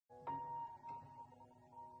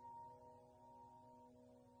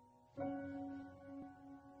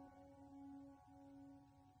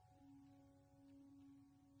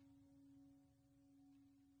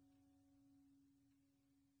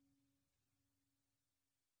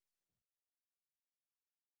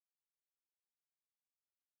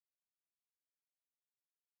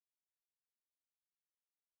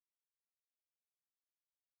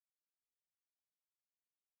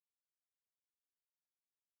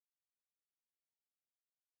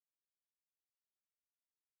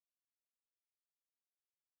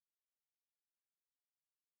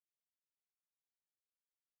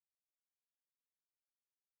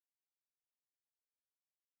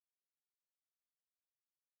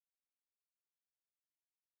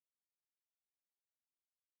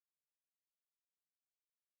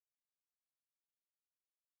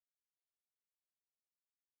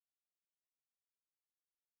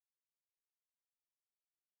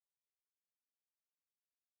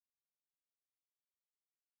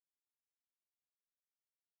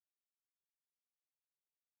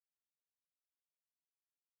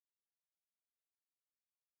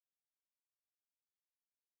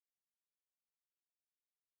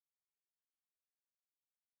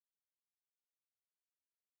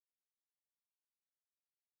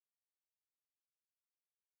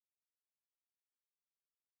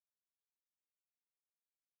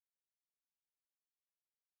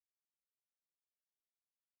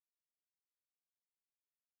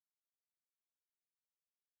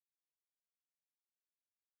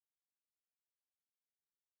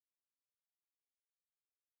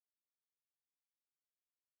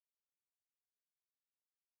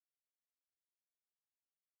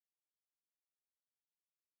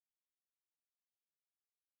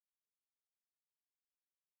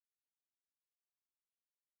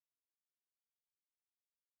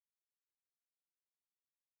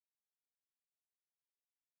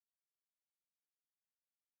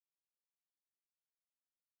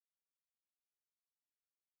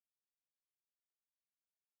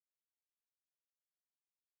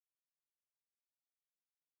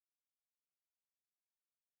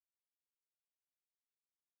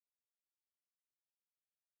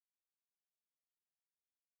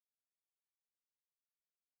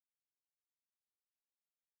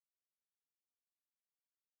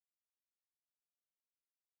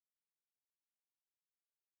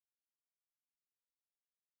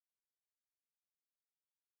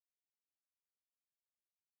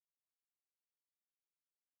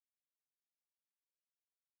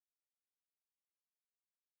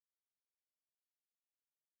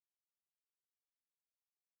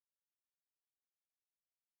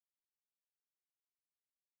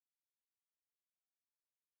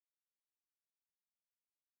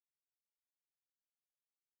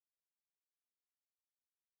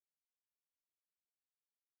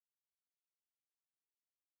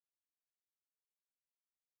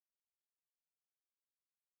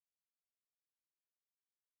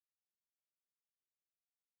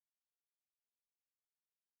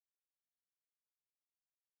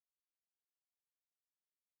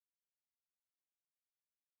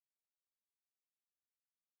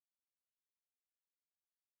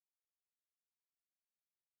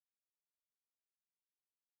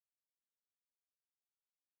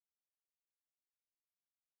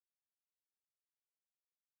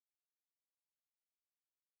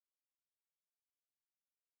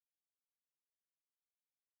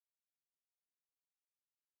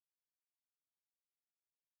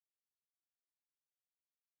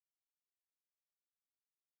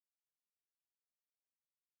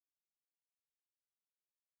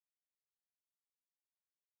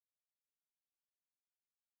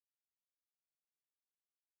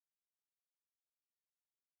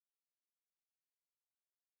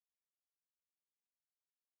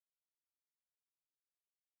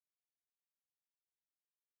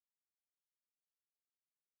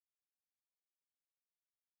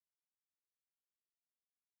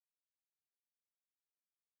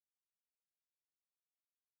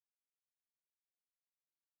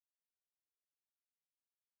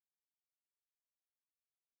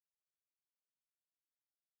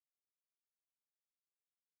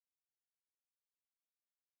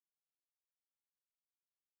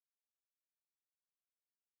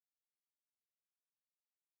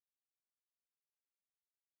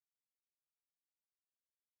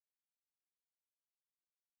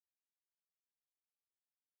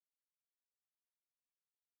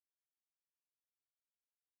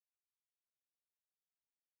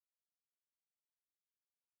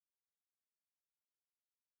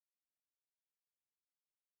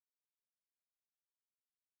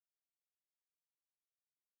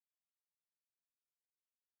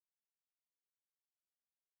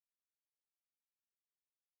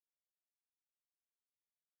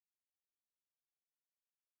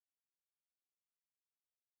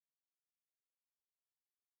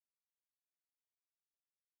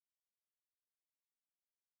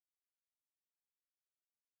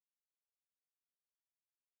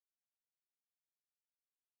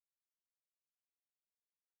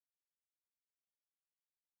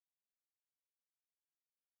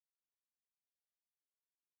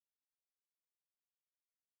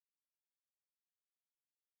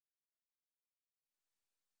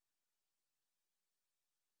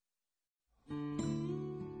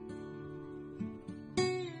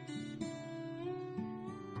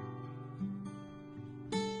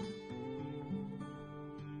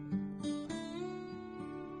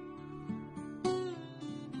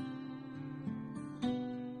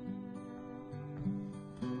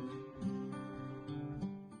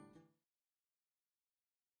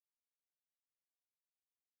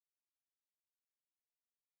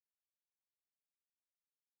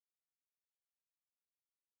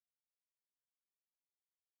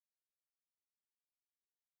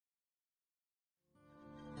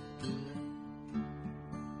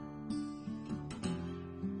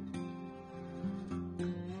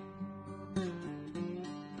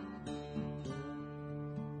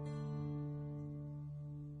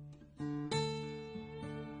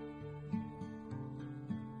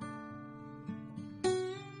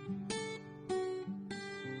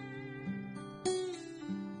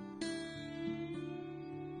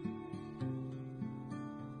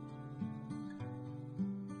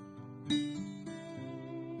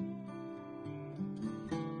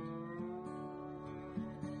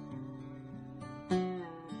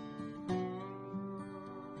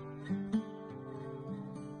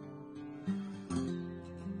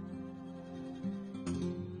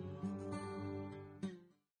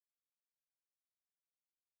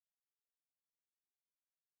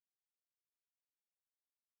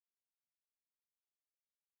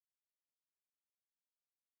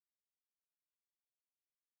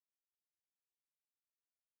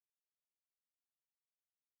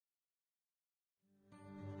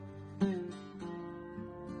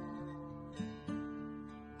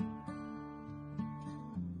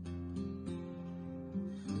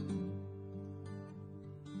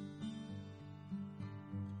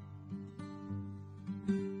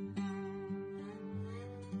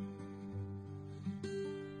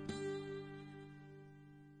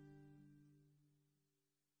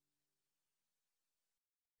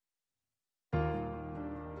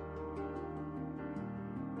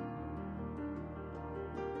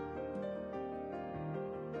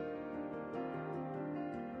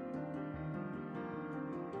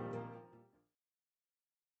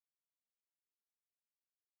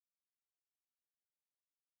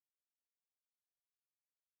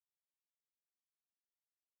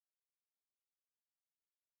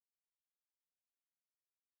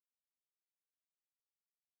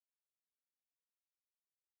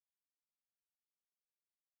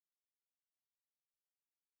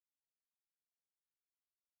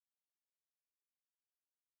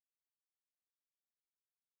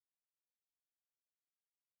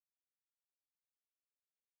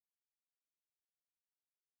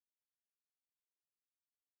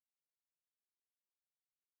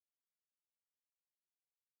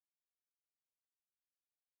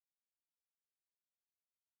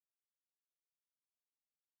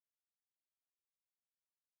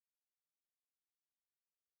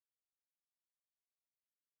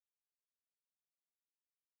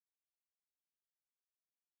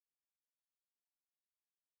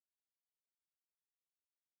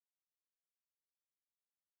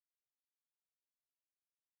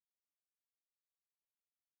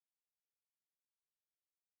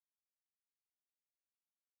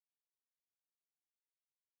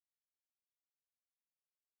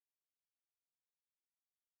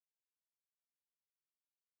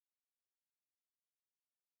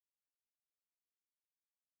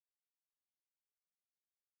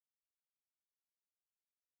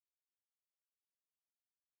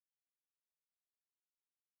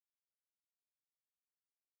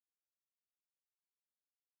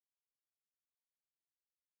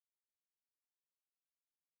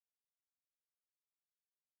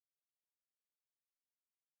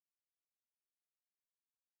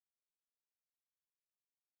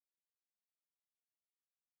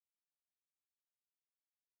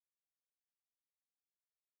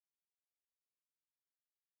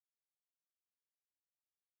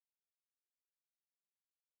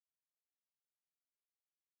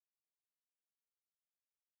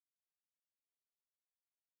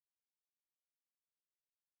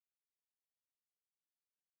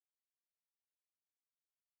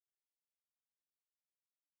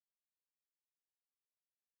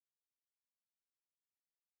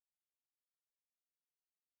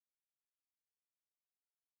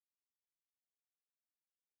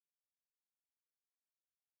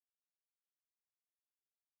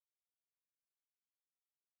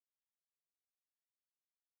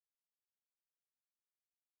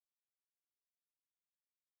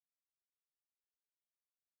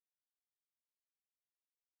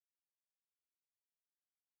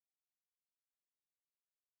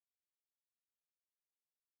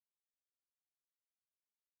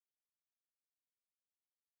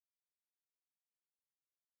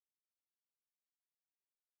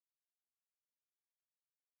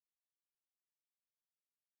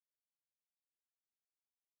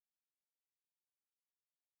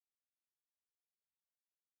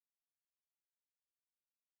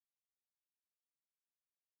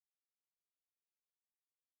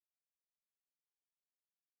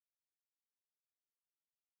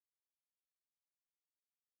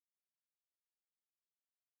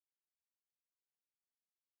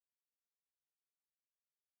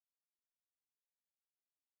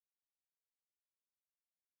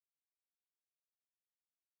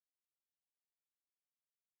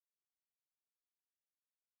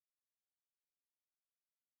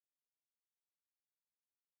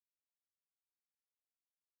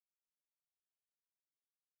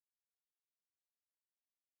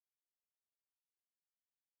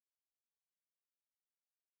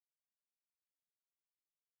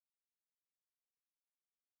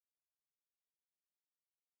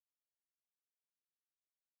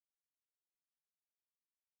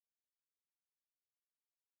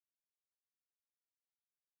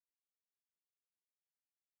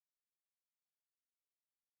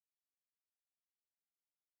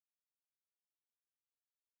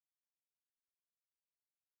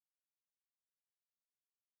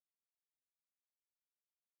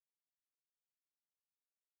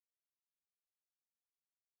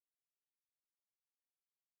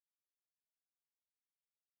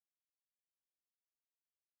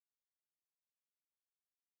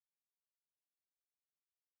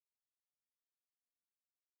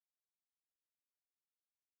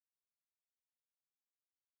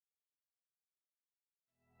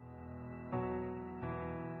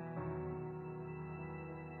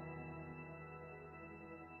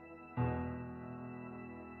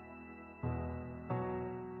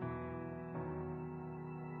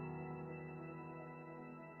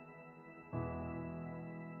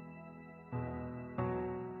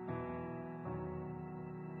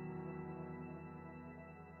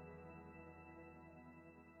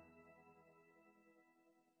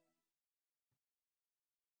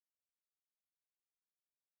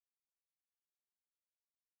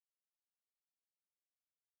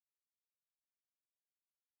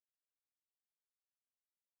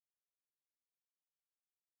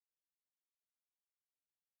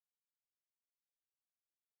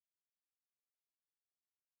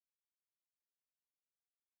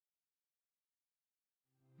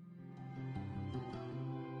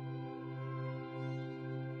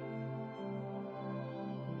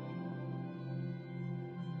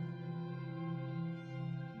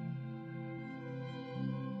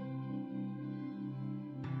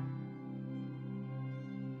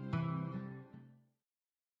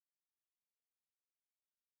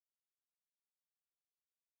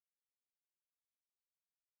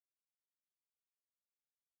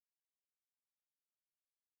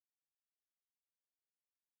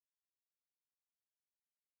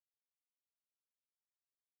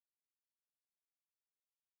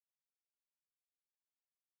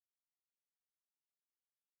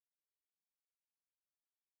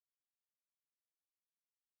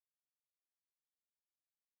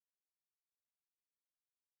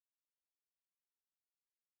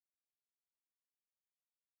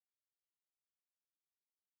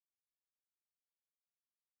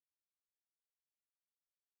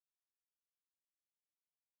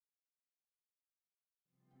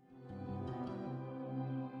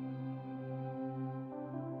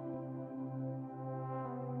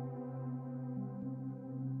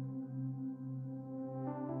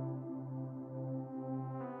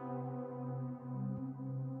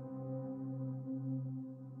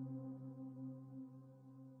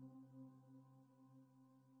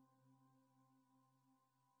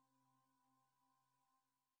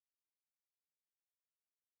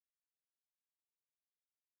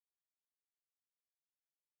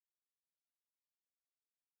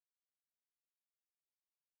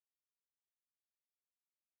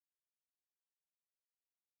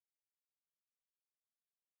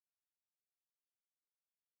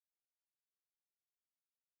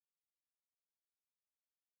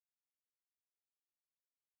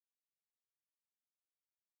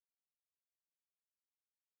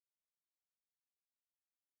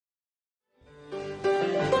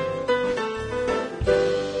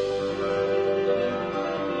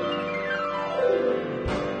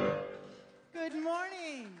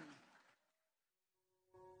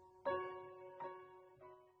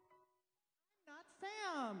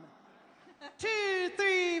welcome. 2,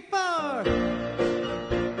 3, 4.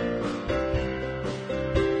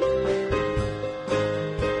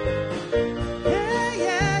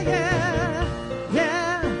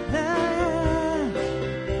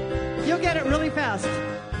 You'll get it really fast.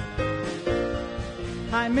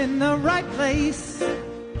 I'm in the right place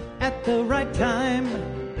at the right time,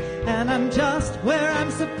 and I'm just where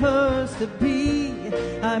I'm supposed to be.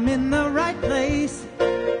 I'm in the right place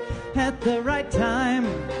at the right time.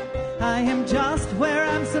 I am just where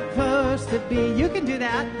I'm supposed to be. You can do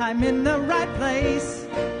that. I'm in the right place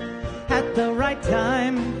at the right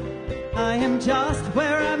time. I am just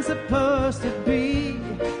where I'm supposed to be.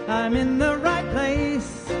 I'm in the right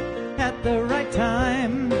place at the right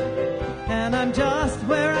time, and I'm just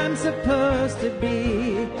where I'm supposed to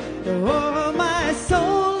be. Oh, my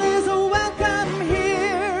soul is welcome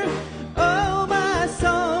here. Oh, my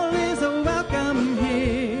soul is welcome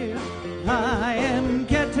here. I am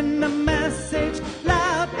getting the message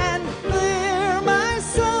loud and clear. My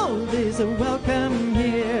soul is welcome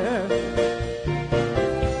here.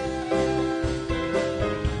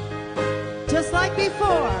 Just like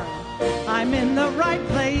before, I'm in the right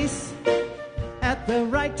place at the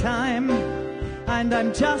right time, and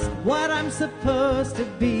I'm just what I'm supposed to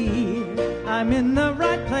be. I'm in the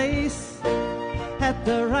right place at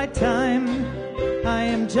the right time. I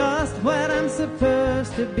am just what I'm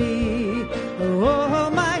supposed to be. Oh,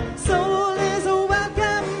 my soul is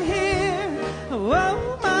welcome here.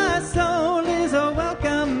 Oh, my soul is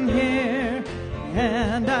welcome here.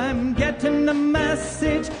 And I'm getting the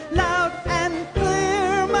message loud and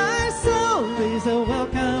clear. My soul is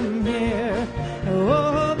welcome here.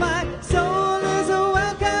 Oh, my soul is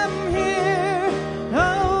welcome here.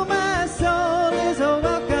 Oh, my soul is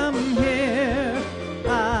welcome here.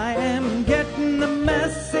 I am getting the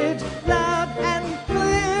message loud and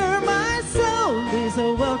clear. My soul is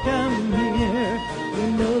welcome here. You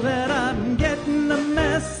know that I'm getting the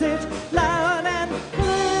message loud and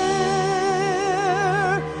clear.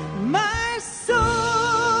 My soul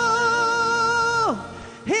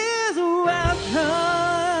is welcome.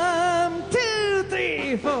 2,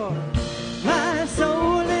 3, 4. My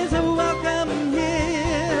soul is welcome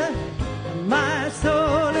here. My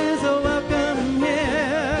soul is welcome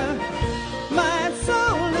here. My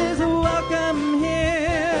soul is welcome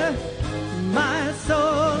here. My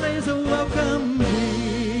soul is welcome here.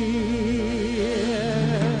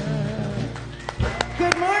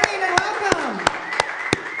 Good morning and welcome.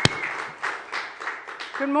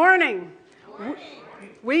 Good morning.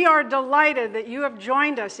 We are delighted that you have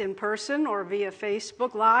joined us in person or via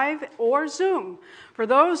Facebook Live or Zoom. For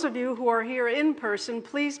those of you who are here in person,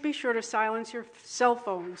 please be sure to silence your cell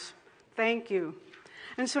phones. Thank you.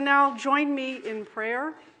 And so now join me in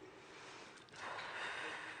prayer.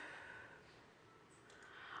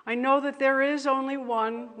 I know that there is only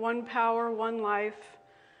one power, one life.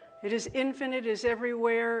 It is infinite, it is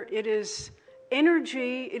everywhere. It is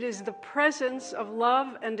energy, it is the presence of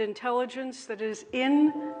love and intelligence that is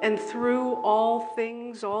in and through all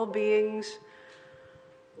things, all beings.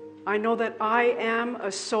 I know that I am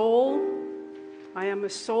a soul. I am a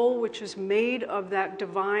soul which is made of that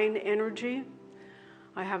divine energy.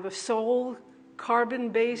 I have a soul,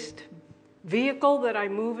 carbon-based vehicle that I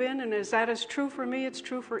move in, and as that is true for me, it's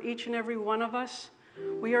true for each and every one of us.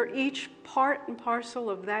 We are each part and parcel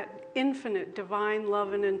of that infinite divine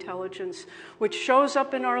love and intelligence, which shows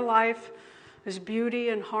up in our life as beauty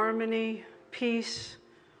and harmony, peace.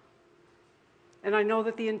 And I know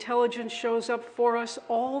that the intelligence shows up for us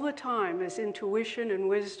all the time as intuition and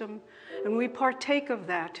wisdom, and we partake of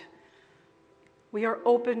that. We are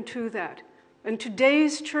open to that. And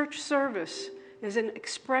today's church service is an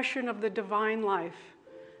expression of the divine life.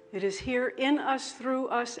 It is here in us, through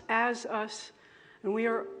us, as us. And we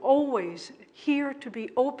are always here to be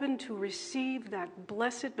open to receive that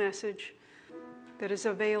blessed message that is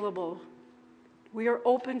available. We are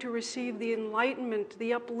open to receive the enlightenment,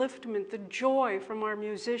 the upliftment, the joy from our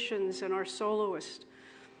musicians and our soloists.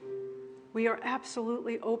 We are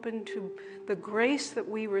absolutely open to the grace that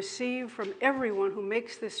we receive from everyone who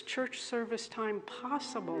makes this church service time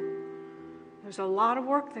possible. There's a lot of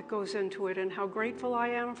work that goes into it, and how grateful I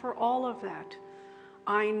am for all of that.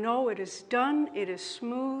 I know it is done, it is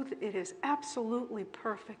smooth, it is absolutely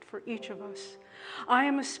perfect for each of us. I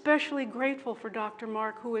am especially grateful for Dr.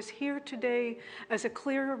 Mark, who is here today as a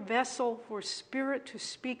clear vessel for Spirit to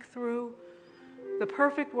speak through, the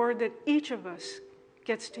perfect word that each of us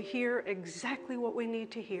gets to hear exactly what we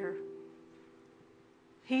need to hear.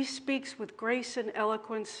 He speaks with grace and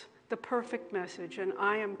eloquence, the perfect message, and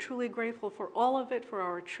I am truly grateful for all of it, for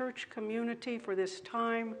our church community, for this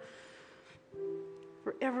time.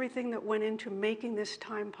 for everything that went into making this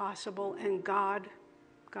time possible. And God,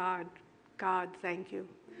 thank you.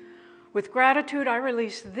 With gratitude, I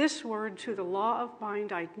release this word to the law of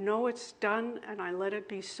mind. I know it's done, and I let it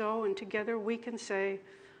be so. And together we can say,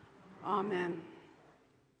 Amen.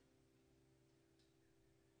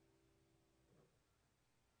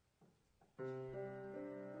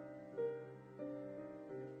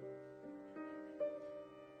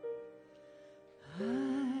 I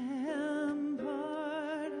am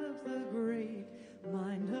part of the great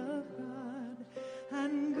mind of God,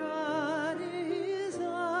 and God is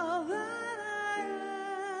all that I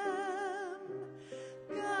am.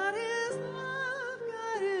 God is love,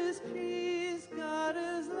 God is peace, God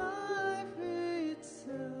is life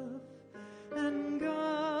itself, and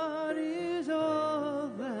God is all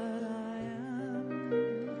that I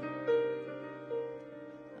am.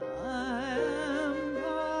 I am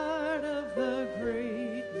part of the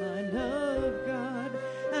great mind of God,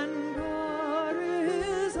 and God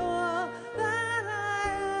is all that I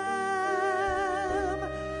am.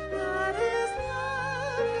 God is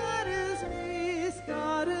love, God is peace,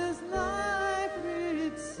 God is life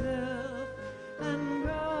itself, and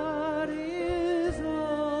God is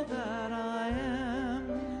all that I am.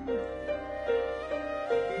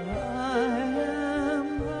 I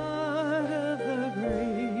am part of the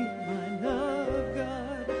great mind of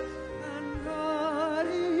God, and God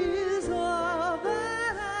is all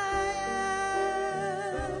that I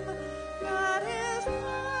am. God is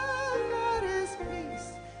love, God is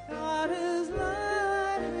peace, God is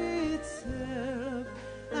life itself,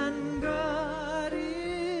 and God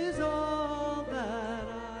is all that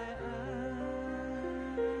I am.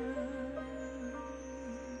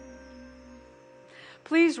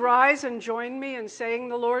 Please rise and join me in saying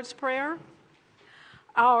the Lord's Prayer.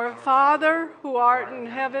 Our Father, who art in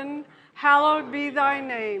heaven, hallowed be thy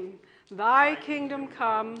name. Thy kingdom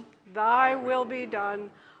come, thy will be done,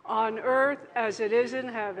 on earth as it is in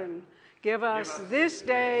heaven. Give us this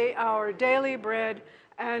day our daily bread,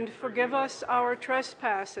 and forgive us our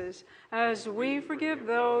trespasses, as we forgive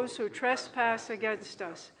those who trespass against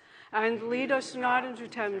us. And lead us not into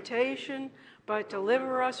temptation, but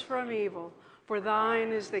deliver us from evil. For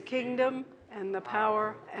thine is the kingdom, and the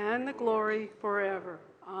power, and the glory forever.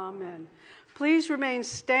 Amen. Please remain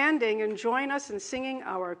standing and join us in singing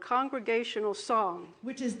our congregational song,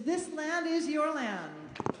 which is "This Land is Your Land."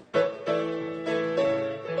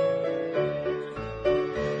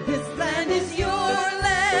 This land is your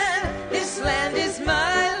land, this land is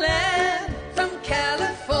my land, from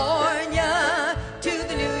California to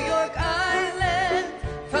the New York Island,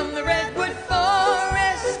 from the Redwood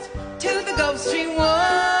Forest to the Gulf Stream waters.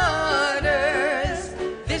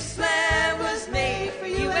 This land was made for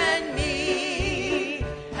you and me.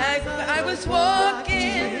 I was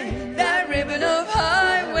walking that ribbon of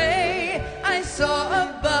highway, I saw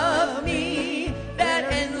above me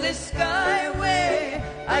that endless skyway,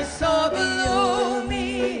 I saw below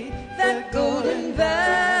me that golden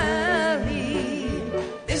valley.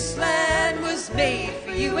 This land was made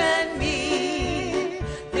for you and me.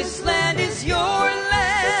 This land is your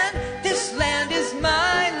land, this land is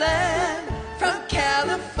my land, from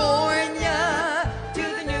California to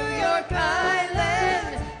the New York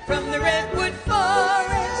Island, from the Redwood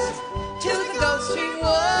Forest to the Gulf Stream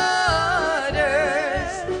waters.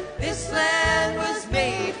 This land was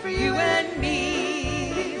made for you and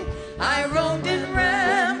me. I roamed and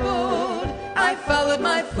rambled, I followed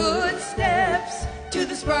my footsteps to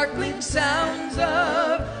the sparkling sounds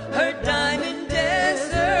of her diamond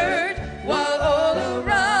desert, while all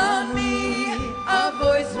around me a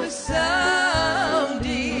voice was sounding.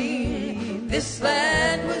 This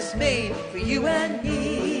land was made for you and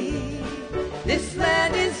me. This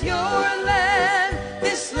land is your land,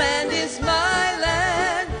 this land is my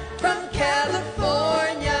land, from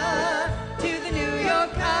California to the New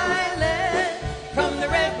York Island, from the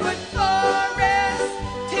Redwood Forest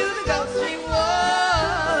to the Gulf Stream waters.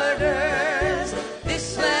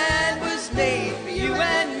 This land was made for you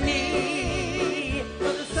and me.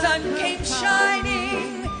 The sun came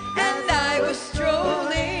shining and I was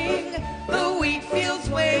strolling, the wheat fields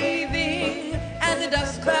waving and the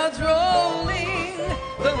dust clouds rolling.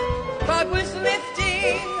 The fog was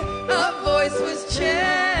lifting, a voice was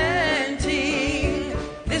chanting.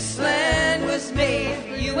 This land was made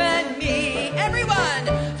for you and me. Everyone,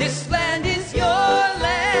 this land is your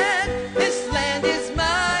land, this land is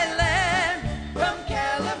my land, from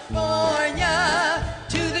California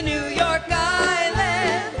to the New York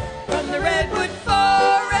Island, from the Redwood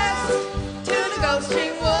Forest to the Gulf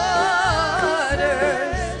Stream waters.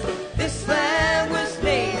 This land was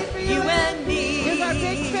made for you and me. Here's our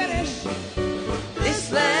big finish. This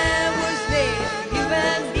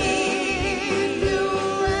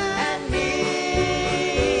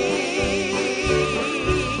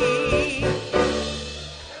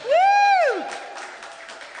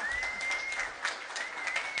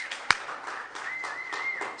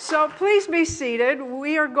So please be seated.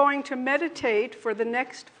 We are going to meditate for the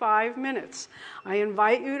next 5 minutes. I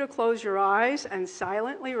invite you to close your eyes and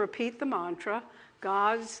silently repeat the mantra,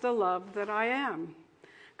 God's the love that I am.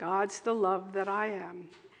 God's the love that I am.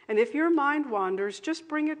 And if your mind wanders, just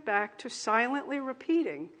bring it back to silently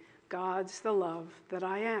repeating, God's the love that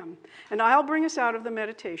I am. And I'll bring us out of the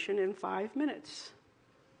meditation in 5 minutes.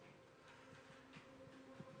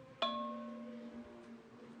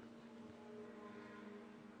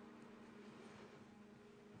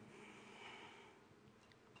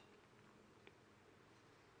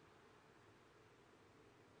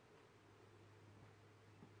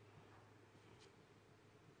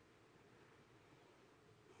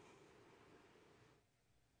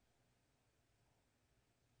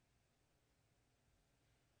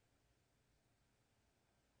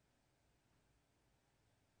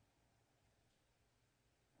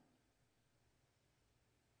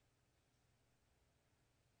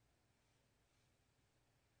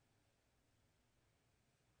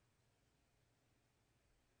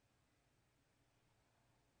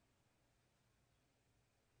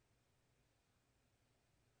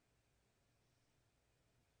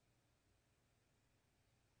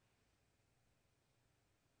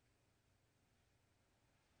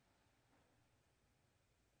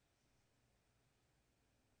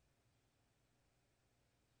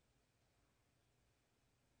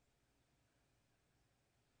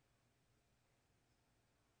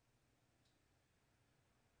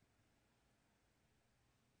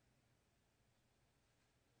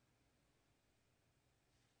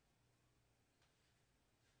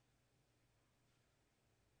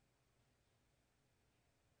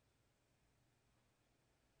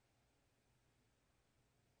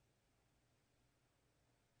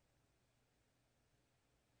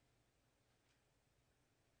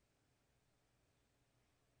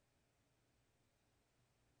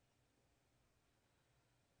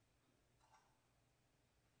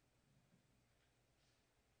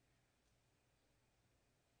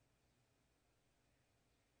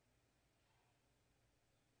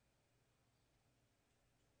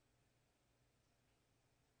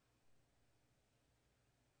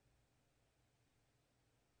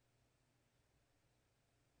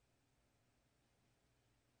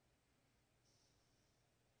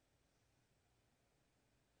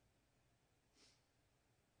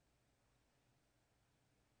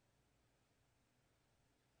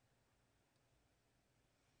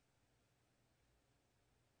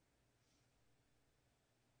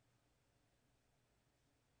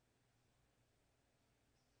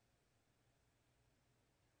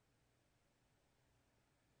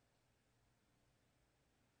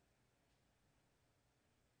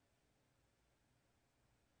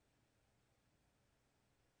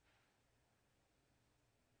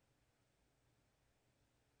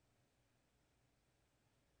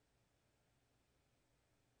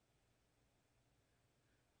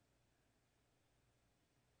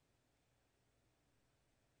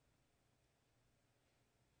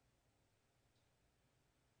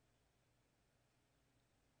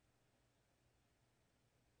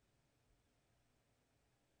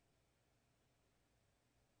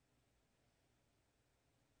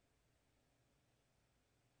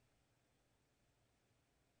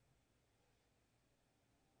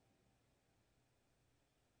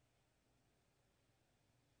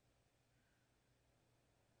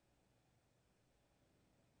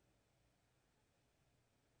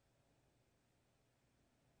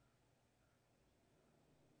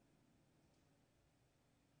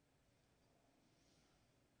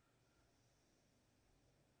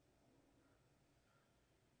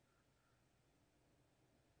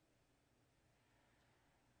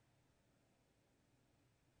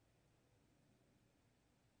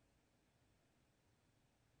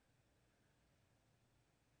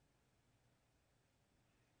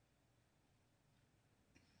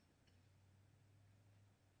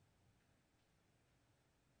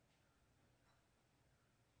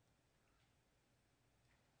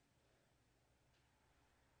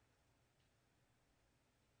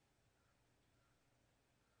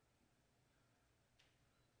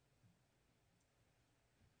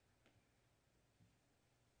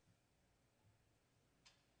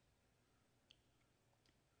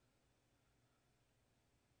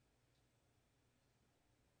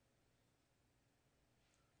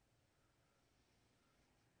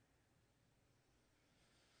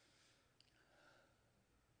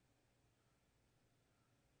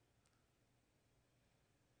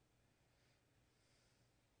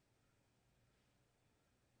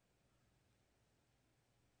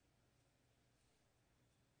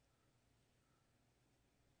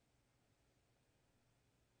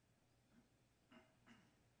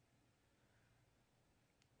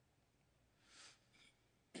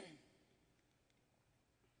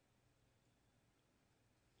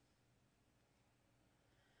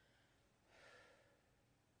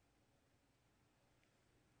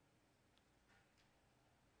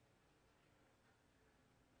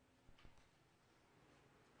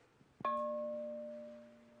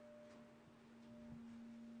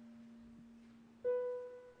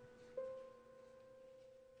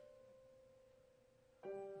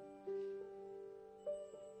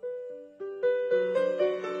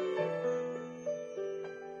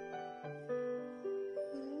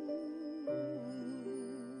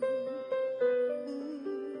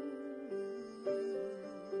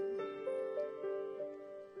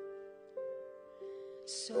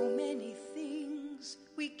 So many things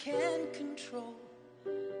we can't control,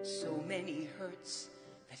 so many hurts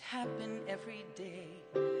that happen every day,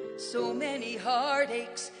 so many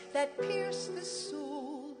heartaches that pierce the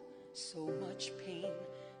soul, so much pain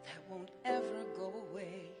that won't ever go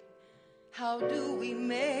away. How do we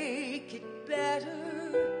make it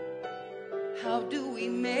better? How do we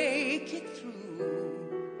make it through?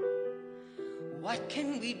 What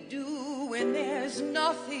can we do when there's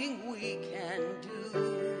nothing we can do?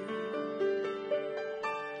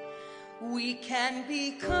 We can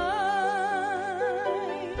be kind,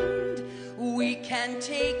 we can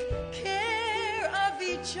take care of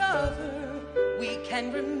each other, we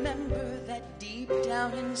can remember that deep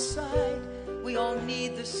down inside we all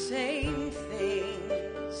need the same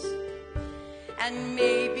things. And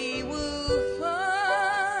maybe we'll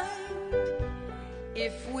find,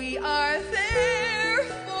 if we are there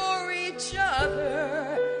for each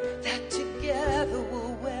other, that together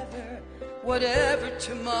we'll weather whatever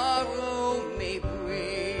tomorrow may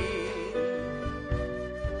bring.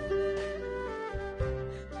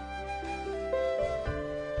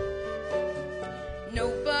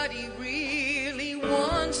 Nobody really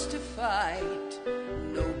wants to fight.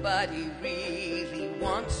 Nobody really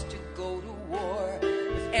wants to go to war.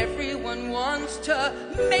 If everyone wants to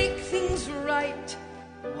make things right,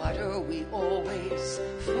 what are we always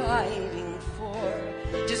fighting for?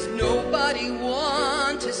 Does nobody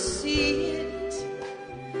want to see it?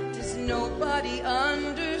 Does nobody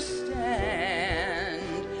understand?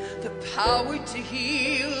 The power to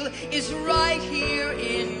heal is right here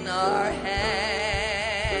in our hand.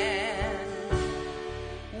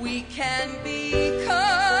 We can be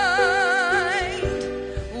kind,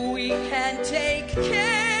 we can take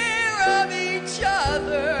care of each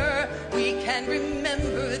other, we can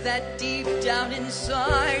remember that deep down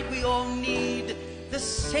inside we all need the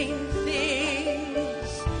same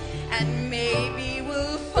things. And maybe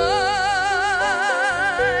we'll find,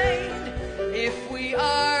 if we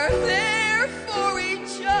are there for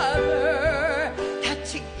each other, that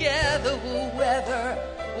together we'll weather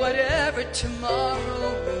whatever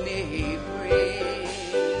tomorrow may bring.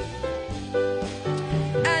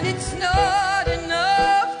 And it's not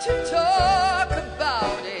enough to talk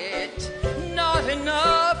about it, not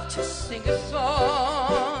enough to sing a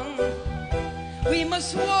song. We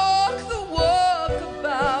must walk the walk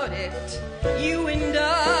about it, you and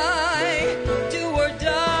I, do or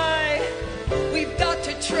die. We've got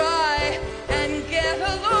to try and get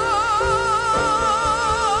along.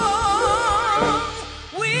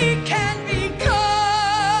 We can be kind,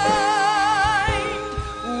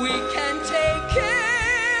 we can take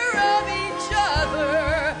care of each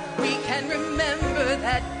other, we can remember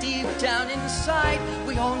that deep down inside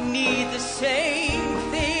we all need the same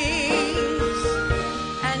things.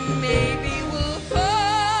 And maybe we'll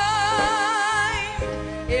find,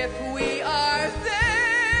 if we are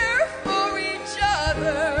there for each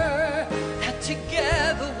other, that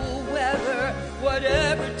together we'll weather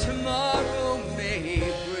whatever tomorrow may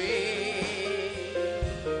bring.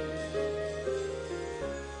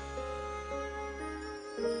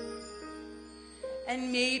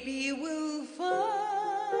 And maybe we'll find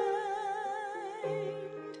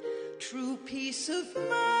true peace of mind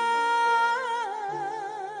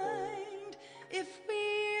if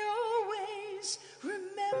we always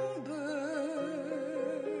remember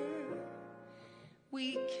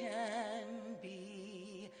we can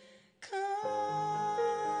be kind.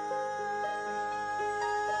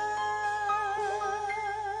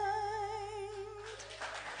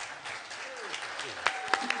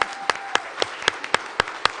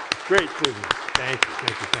 Great, Susan. Thank you.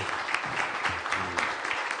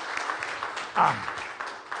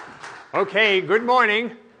 Okay, good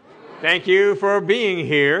morning. Thank you for being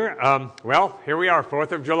here. Well, here we are,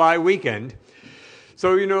 4th of July weekend.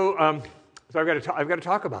 So, I've got to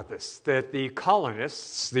talk about this, that the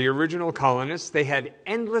colonists, the original colonists, they had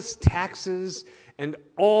endless taxes and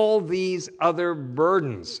all these other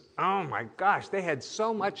burdens. Oh my gosh, they had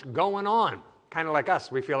so much going on. Kind of like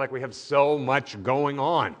us, we feel like we have so much going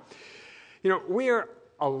on. We are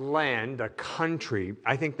a land, a country,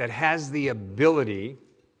 I think, that has the ability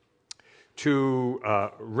to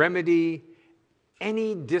remedy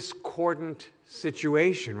any discordant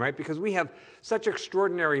situation, right? Because we have such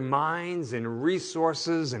extraordinary minds and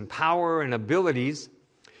resources and power and abilities.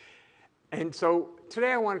 And so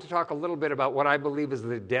today I wanted to talk a little bit about what I believe is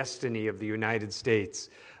the destiny of the United States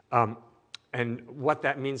and what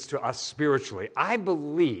that means to us spiritually. I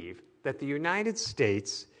believe that the United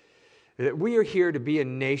States, that we are here to be a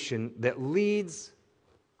nation that leads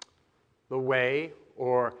the way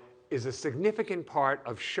or is a significant part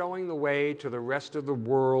of showing the way to the rest of the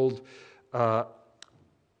world. What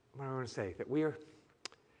do I want to say? That we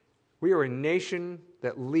are a nation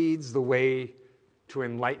that leads the way to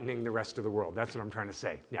enlightening the rest of the world. That's what I'm trying to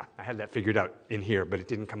say. Yeah, I had that figured out in here, but it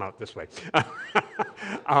didn't come out this way.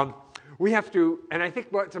 We have to, and I think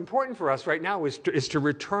what's important for us right now is to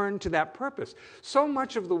return to that purpose. So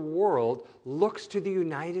much of the world looks to the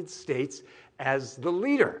United States as the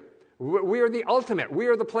leader. We are the ultimate. We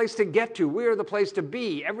are the place to get to. We are the place to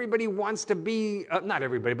be. Everybody wants to be, not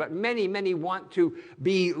everybody, but many, many want to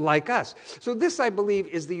be like us. So this, I believe,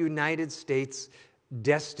 is the United States'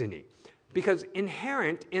 destiny. Because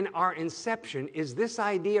inherent in our inception is this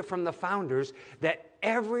idea from the founders that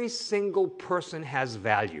every single person has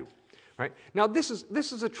value. Right? Now, this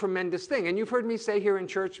is a tremendous thing, and you've heard me say here in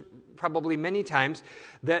church probably many times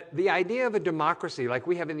that the idea of a democracy like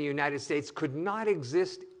we have in the United States could not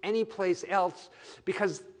exist anyplace else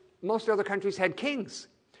because most other countries had kings,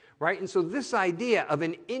 right? And so this idea of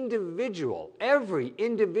an individual, every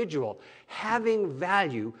individual having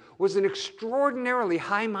value was an extraordinarily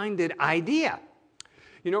high-minded idea,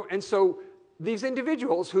 and so these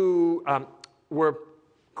individuals who were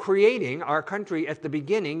creating our country at the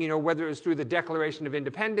beginning, whether it was through the Declaration of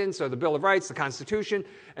Independence or the Bill of Rights, the Constitution,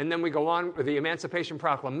 and then we go on with the Emancipation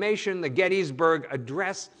Proclamation, the Gettysburg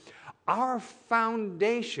Address. Our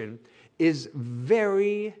foundation is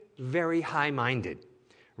very, very high-minded,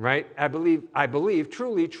 right? I believe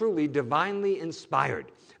truly divinely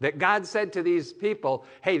inspired, that God said to these people,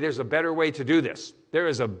 hey, there's a better way to do this. There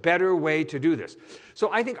is a better way to do this. So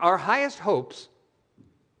I think our highest hopes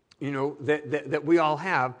that we all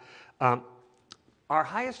have, our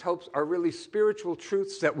highest hopes are really spiritual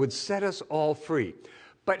truths that would set us all free.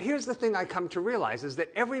 But here's the thing I come to realize is that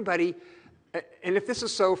everybody, and if this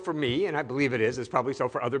is so for me, and I believe it is, it's probably so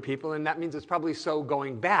for other people, and that means it's probably so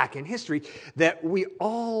going back in history, that we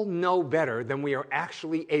all know better than we are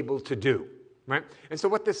actually able to do, right? And so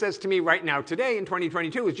what this says to me right now today in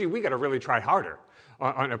 2022 is, we got to really try harder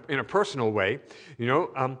in a personal way,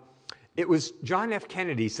 It was John F.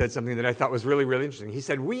 Kennedy said something that I thought was really, really interesting. He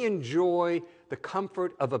said, we enjoy the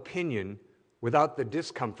comfort of opinion without the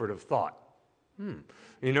discomfort of thought.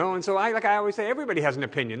 And so I always say, everybody has an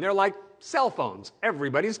opinion. They're like cell phones.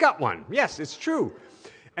 Everybody's got one. Yes, it's true.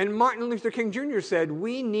 And Martin Luther King Jr. said,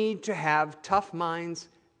 we need to have tough minds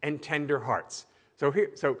and tender hearts.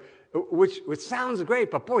 Which sounds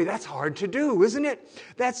great, but boy, that's hard to do, isn't it?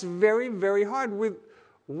 That's very, very hard.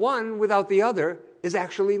 One without the other is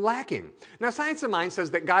actually lacking. Now, Science of Mind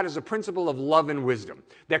says that God is a principle of love and wisdom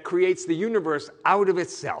that creates the universe out of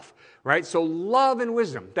itself, right? So love and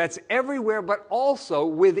wisdom, that's everywhere, but also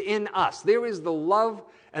within us. There is the love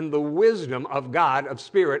and the wisdom of God, of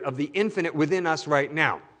Spirit, of the infinite within us right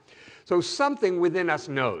now. So something within us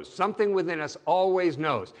knows. Something within us always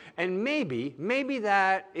knows. And maybe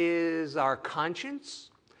that is our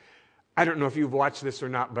conscience. I don't know if you've watched this or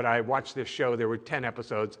not, but I watched this show. There were 10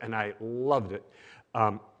 episodes, and I loved it.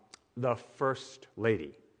 The First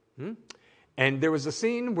Lady. And there was a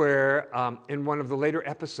scene where, in one of the later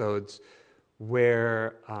episodes,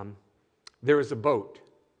 where there is a boat,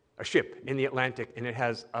 a ship in the Atlantic, and it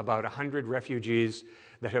has about 100 refugees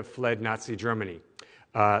that have fled Nazi Germany.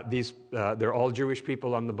 They're all Jewish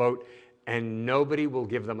people on the boat, and nobody will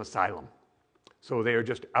give them asylum. So they are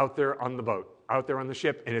just out there on the boat, out there on the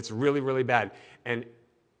ship, and it's really, really bad. And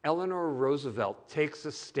Eleanor Roosevelt takes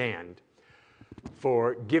a stand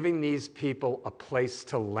for giving these people a place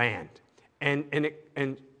to land. And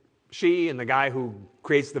she and the guy who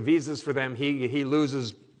creates the visas for them, he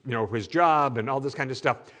loses, his job and all this kind of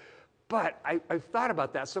stuff. But I thought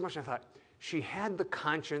about that so much, I thought, she had the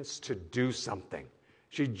conscience to do something.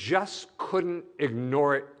 She just couldn't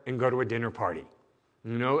ignore it and go to a dinner party.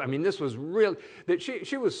 This was real, that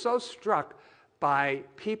she was so struck by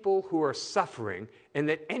people who are suffering, and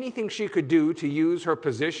that anything she could do to use her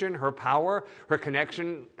position, her power, her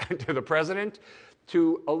connection to the president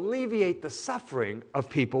to alleviate the suffering of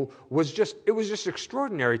people was just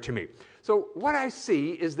extraordinary to me. So what I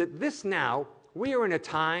see is that we are in a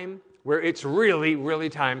time where it's really, really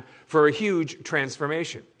time for a huge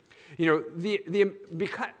transformation.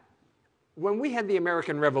 Because when we had the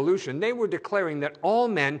American Revolution, they were declaring that all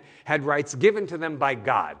men had rights given to them by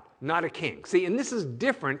God, not a king. See, and this is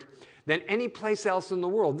different than any place else in the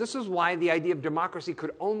world. This is why the idea of democracy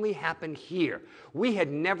could only happen here. We had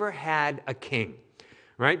never had a king,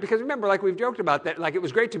 right? Because remember, like we've joked about that, like it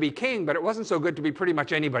was great to be king, but it wasn't so good to be pretty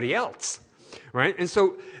much anybody else, right? And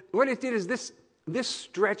so what it did is this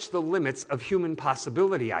stretched the limits of human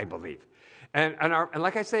possibility, I believe. And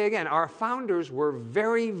like I say again, our founders were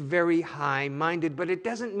very, very high-minded, but it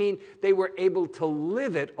doesn't mean they were able to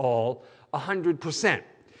live it all 100%.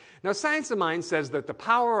 Now, Science of Mind says that the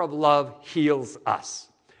power of love heals us.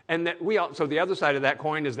 And that so the other side of that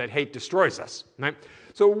coin is that hate destroys us, right?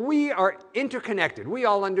 So we are interconnected. We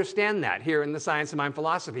all understand that here in the Science of Mind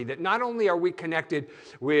philosophy, that not only are we connected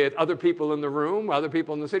with other people in the room, other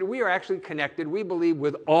people in the city, we are actually connected, we believe,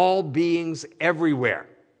 with all beings everywhere.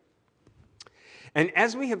 And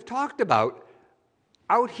as we have talked about,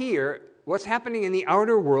 out here, what's happening in the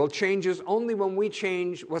outer world changes only when we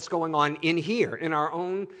change what's going on in here, in our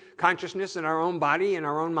own consciousness, in our own body, in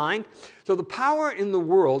our own mind. So the power in the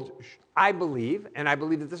world, I believe, and I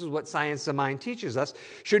believe that this is what Science of Mind teaches us,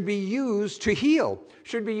 should be used to heal,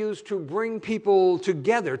 should be used to bring people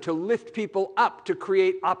together, to lift people up, to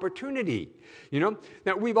create opportunity. You know,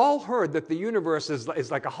 now we've all heard that the universe is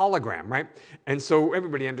like a hologram, right? And so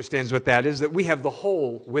everybody understands what that is, that we have the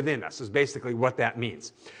whole within us is basically what that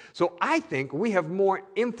means. So I think we have more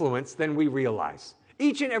influence than we realize.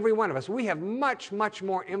 Each and every one of us, we have much, much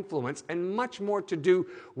more influence and much more to do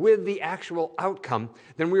with the actual outcome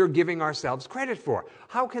than we are giving ourselves credit for.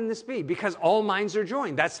 How can this be? Because all minds are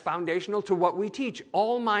joined. That's foundational to what we teach.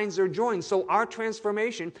 All minds are joined. So our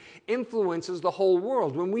transformation influences the whole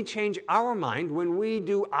world. When we change our mind, when we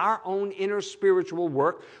do our own inner spiritual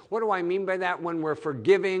work, what do I mean by that? When we're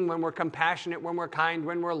forgiving, when we're compassionate, when we're kind,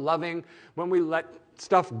 when we're loving, when we let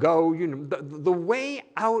stuff go, you know, the way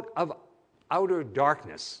out of outer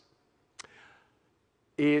darkness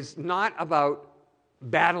is not about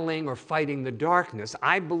battling or fighting the darkness.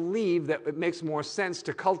 I believe that it makes more sense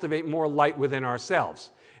to cultivate more light within ourselves.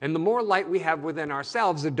 And the more light we have within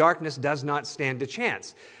ourselves, the darkness does not stand a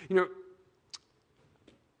chance. You know,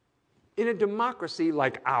 in a democracy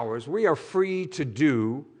like ours, we are free to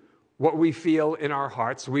do what we feel in our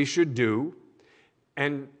hearts we should do,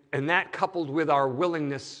 and that coupled with our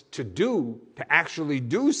willingness to actually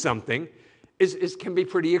do something, can be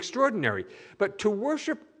pretty extraordinary. But to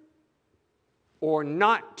worship or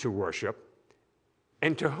not to worship,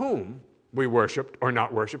 and to whom we worshiped or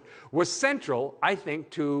not worshiped, was central, I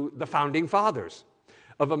think, to the founding fathers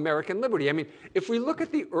of American liberty. I mean, if we look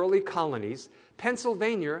at the early colonies,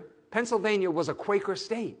 Pennsylvania was a Quaker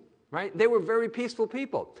state, right? They were very peaceful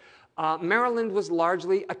people. Maryland was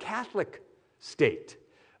largely a Catholic state.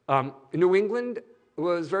 New England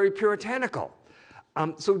was very puritanical.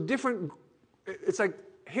 So different. It's like,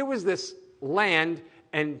 here was this land,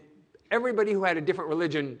 and everybody who had a different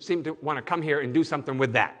religion seemed to want to come here and do something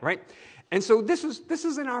with that, right? And so this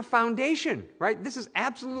is in our foundation, right? This is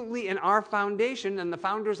absolutely in our foundation and the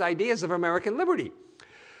founders' ideas of American liberty.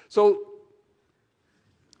 So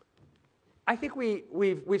I think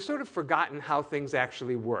we've sort of forgotten how things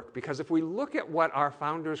actually work, because if we look at what our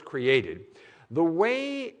founders created, the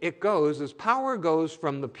way it goes is power goes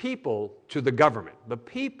from the people to the government. The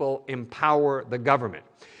people empower the government.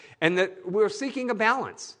 And that we're seeking a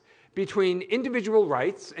balance between individual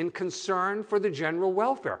rights and concern for the general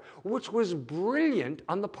welfare, which was brilliant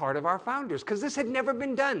on the part of our founders, because this had never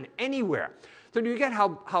been done anywhere. So do you get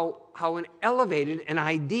how an elevated an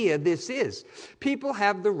idea this is? People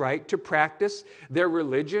have the right to practice their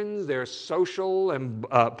religions, their social and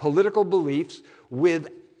political beliefs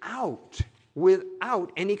without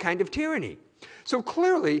any kind of tyranny. So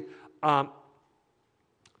clearly, our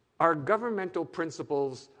governmental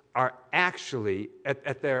principles are actually,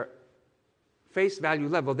 at their face value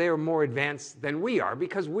level, they are more advanced than we are,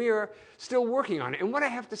 because we are still working on it. And what I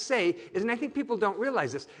have to say is, and I think people don't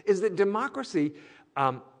realize this, is that democracy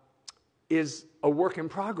is a work in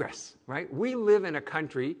progress, right? We live in a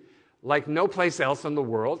country like no place else in the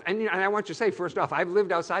world. And I want you to say, first off, I've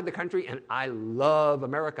lived outside the country, and I love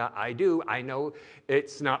America. I do. I know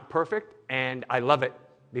it's not perfect, and I love it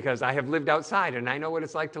because I have lived outside, and I know what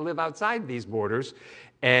it's like to live outside these borders.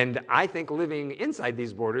 And I think living inside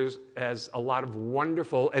these borders has a lot of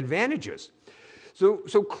wonderful advantages. So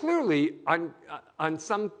clearly, on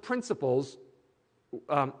some principles,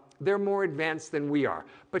 they're more advanced than we are.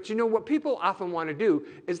 But you know, what people often want to do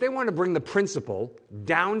is they want to bring the principle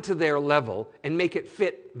down to their level and make it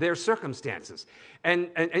fit their circumstances.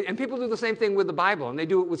 And people do the same thing with the Bible, and they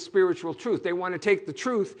do it with spiritual truth. They want to take the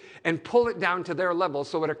truth and pull it down to their level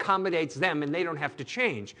so it accommodates them and they don't have to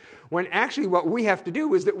change. When actually what we have to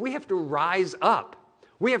do is that we have to rise up.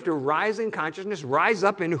 We have to rise in consciousness, rise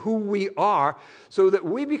up in who we are, so that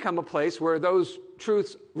we become a place where those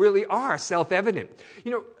truths really are self-evident.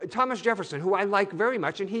 You know, Thomas Jefferson, who I like very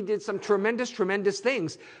much, and he did some tremendous, tremendous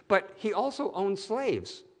things, but he also owned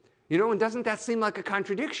slaves. You know, and doesn't that seem like a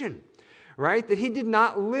contradiction, right? That he did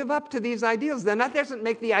not live up to these ideals. Then that doesn't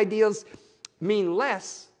make the ideals mean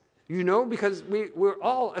less, because we're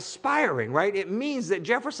all aspiring, right? It means that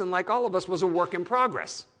Jefferson, like all of us, was a work in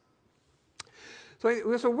progress.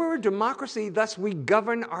 So we're a democracy, thus we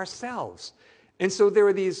govern ourselves. And so there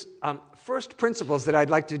are these first principles that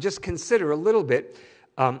I'd like to just consider a little bit,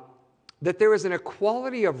 that there is an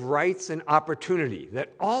equality of rights and opportunity,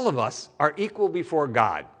 that all of us are equal before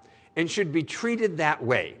God and should be treated that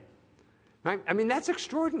way. Right? I mean, that's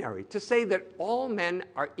extraordinary, to say that all men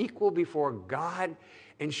are equal before God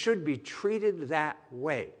and should be treated that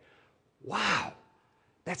way. Wow.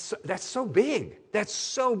 That's so big. That's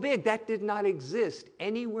so big. That did not exist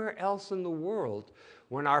anywhere else in the world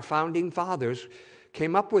when our founding fathers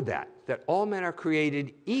came up with that all men are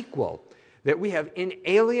created equal, that we have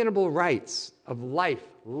inalienable rights of life,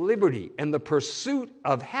 liberty, and the pursuit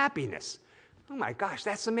of happiness. Oh my gosh,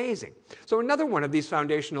 that's amazing. So another one of these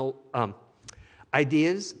foundational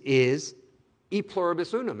ideas is e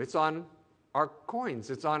pluribus unum. It's on our coins.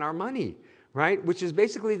 It's on our money, right? Which is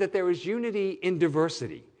basically that there is unity in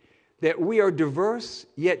diversity, that we are diverse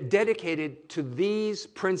yet dedicated to these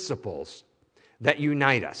principles that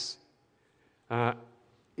unite us.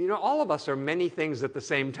 All of us are many things at the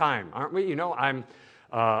same time, aren't we? I'm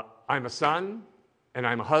a son, and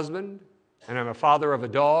I'm a husband, and I'm a father of a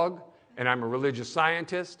dog, and I'm a religious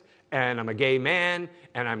scientist, and I'm a gay man,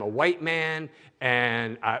 and I'm a white man,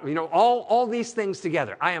 and all these things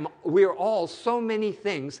together. We are all so many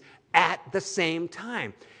things at the same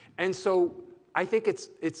time, and so I think it's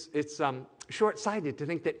short-sighted to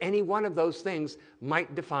think that any one of those things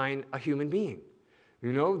might define a human being.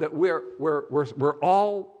 That we're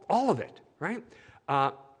all of it, right?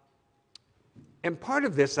 And part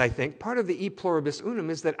of this, I think, part of the e pluribus unum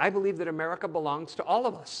is that I believe that America belongs to all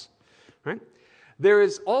of us, right? There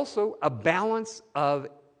is also a balance of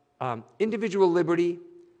individual liberty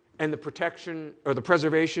and the protection or the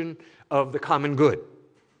preservation of the common good.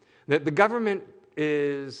 That the government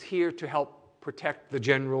is here to help protect the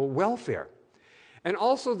general welfare. And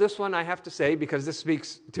also this one, I have to say, because this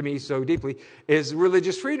speaks to me so deeply, is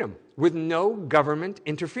religious freedom with no government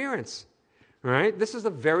interference. Right? This is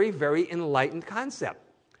a very, very enlightened concept.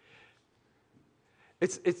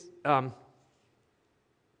 It's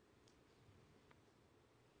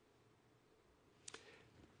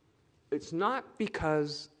not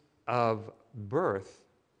because of birth,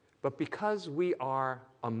 but because we are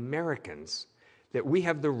Americans that we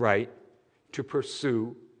have the right to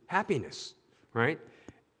pursue happiness. Right?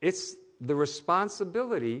 It's the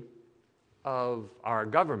responsibility of our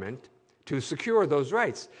government to secure those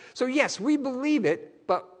rights. So yes, we believe it,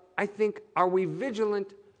 but I think, are we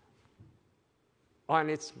vigilant on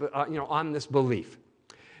its, on this belief?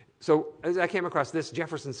 So as I came across this,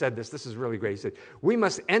 Jefferson said this is really great. He said, "We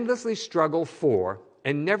must endlessly struggle for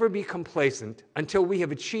and never be complacent until we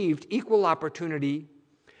have achieved equal opportunity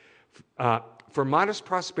for modest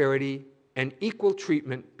prosperity and equal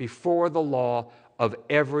treatment before the law of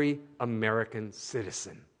every American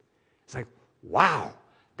citizen." It's like, wow,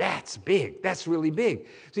 that's big. That's really big.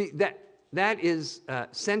 See, that is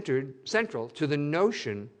central to the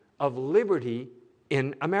notion of liberty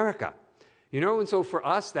in America. And so for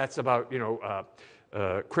us, that's about,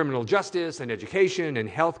 criminal justice and education and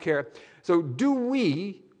health care. So do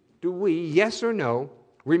we, yes or no,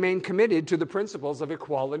 remain committed to the principles of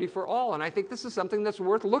equality for all? And I think this is something that's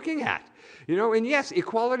worth looking at. And yes,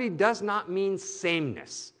 equality does not mean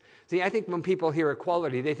sameness. See, I think when people hear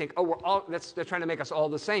equality, they think, oh, they're trying to make us all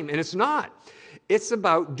the same. And it's not. It's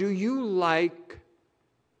about,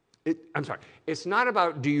 it's not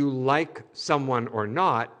about do you like someone or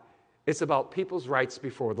not. It's about people's rights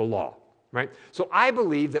before the law, right? So I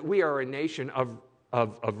believe that we are a nation of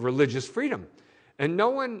religious freedom. And no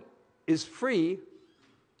one is free,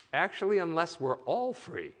 actually, unless we're all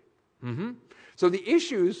free. Mm-hmm. So the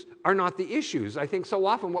issues are not the issues. I think so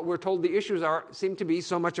often what we're told the issues are seem to be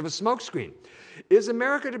so much of a smokescreen. Is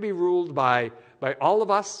America to be ruled by all of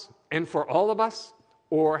us and for all of us?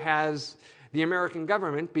 Or has the American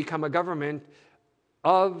government become a government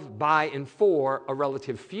of, by, and for a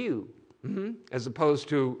relative few, as opposed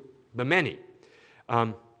to the many?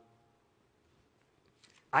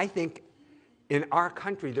 I think in our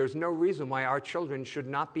country, there's no reason why our children should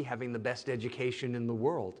not be having the best education in the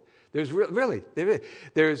world. There's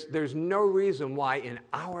no reason why in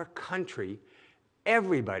our country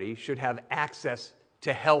everybody should have access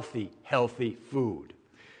to healthy food.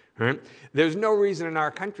 Right? There's no reason in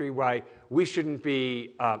our country why we shouldn't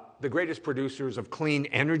be the greatest producers of clean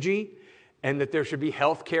energy, and that there should be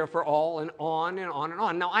health care for all, and on and on and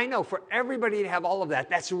on. Now, I know for everybody to have all of that,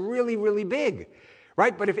 that's really, really big.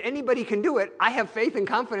 Right? But if anybody can do it, I have faith and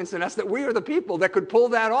confidence in us that we are the people that could pull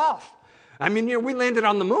that off. I mean, we landed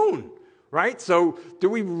on the moon, right? So do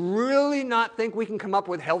we really not think we can come up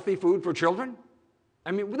with healthy food for children?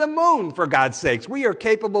 I mean, the moon, for God's sakes. We are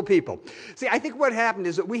capable people. See, I think what happened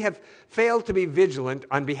is that we have failed to be vigilant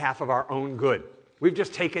on behalf of our own good. We've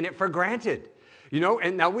just taken it for granted.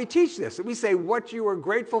 And now we teach this. We say what you are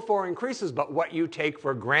grateful for increases, but what you take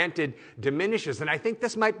for granted diminishes. And I think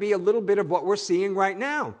this might be a little bit of what we're seeing right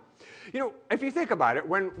now. If you think about it,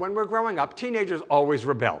 when we're growing up, teenagers always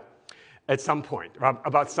rebel at some point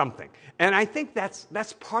about something. And I think that's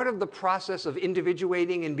part of the process of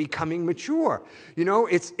individuating and becoming mature.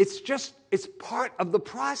 It's part of the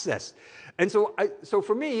process. And so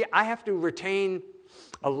for me, I have to retain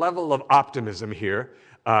a level of optimism here.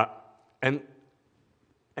 And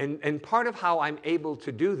part of how I'm able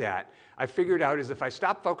to do that, I figured out, is if I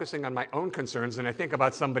stop focusing on my own concerns and I think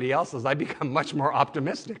about somebody else's, I become much more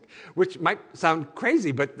optimistic, which might sound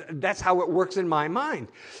crazy, but that's how it works in my mind.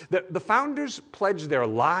 The founders pledged their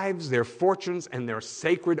lives, their fortunes, and their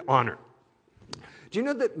sacred honor. Do you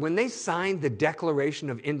know that when they signed the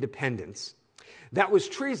Declaration of Independence, that was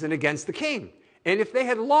treason against the king? And if they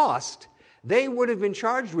had lost, they would have been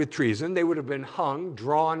charged with treason. They would have been hung,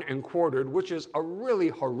 drawn, and quartered, which is a really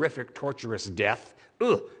horrific, torturous death.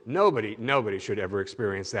 Ugh, nobody should ever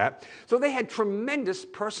experience that. So they had tremendous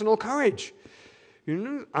personal courage.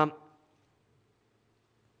 To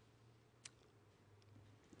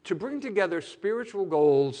bring together spiritual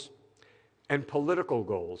goals and political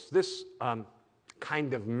goals, this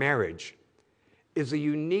kind of marriage is a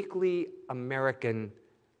uniquely American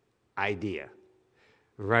idea,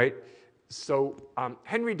 right? So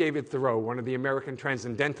Henry David Thoreau, one of the American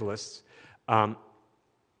transcendentalists,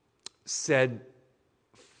 said,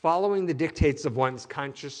 following the dictates of one's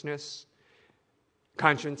following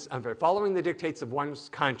the dictates of one's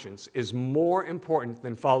conscience is more important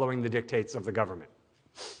than following the dictates of the government.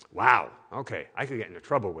 Wow, okay, I could get into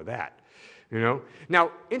trouble with that. Now,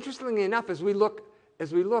 interestingly enough, as we look,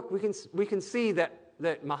 we can see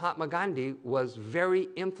that Mahatma Gandhi was very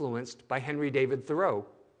influenced by Henry David Thoreau.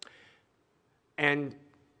 And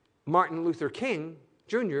Martin Luther King,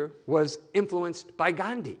 Jr. was influenced by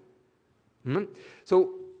Gandhi.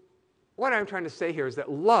 So what I'm trying to say here is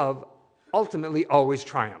that love ultimately always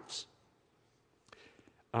triumphs.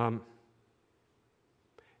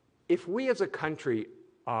 If we as a country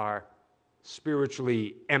are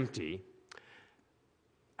spiritually empty,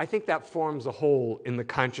 I think that forms a hole in the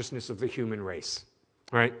consciousness of the human race,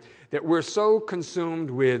 right? That we're so consumed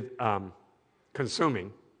with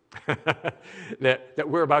consuming that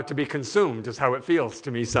we're about to be consumed is how it feels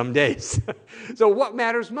to me some days. So what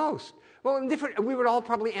matters most? Well, we would all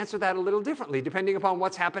probably answer that a little differently, depending upon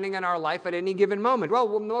what's happening in our life at any given moment. Well,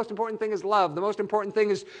 the most important thing is love. The most important thing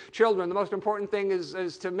is children. The most important thing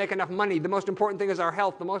is to make enough money. The most important thing is our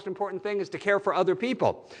health. The most important thing is to care for other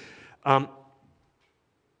people. But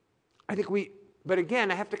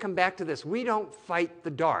again, I have to come back to this. We don't fight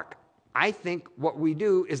the dark. I think what we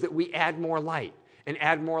do is that we add more light. And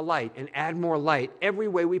add more light, and add more light every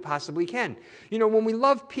way we possibly can. When we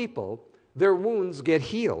love people, their wounds get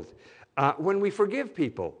healed. When we forgive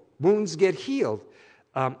people, wounds get healed.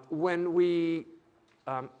 When we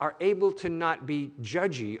are able to not be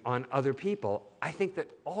judgy on other people, I think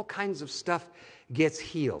that all kinds of stuff gets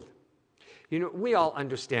healed. We all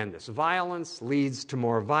understand this. Violence leads to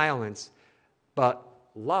more violence, but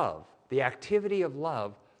love, the activity of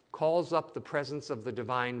love, calls up the presence of the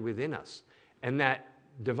divine within us. And that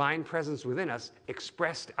divine presence within us,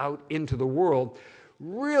 expressed out into the world,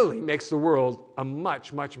 really makes the world a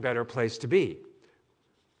much, much better place to be.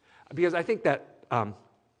 Because I think that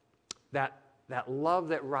that love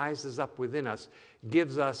that rises up within us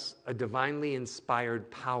gives us a divinely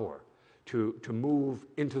inspired power to move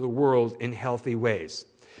into the world in healthy ways.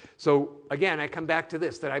 So again, I come back to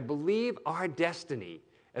this, that I believe our destiny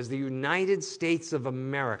as the United States of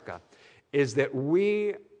America is that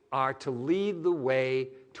we are to lead the way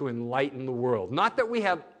to enlighten the world. Not that we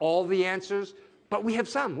have all the answers, but we have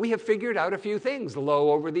some. We have figured out a few things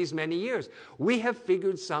over these many years. We have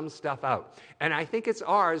figured some stuff out. And I think it's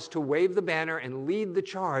ours to wave the banner and lead the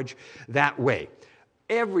charge that way.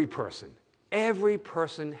 Every person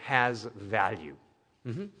has value.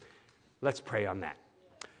 Let's pray on that.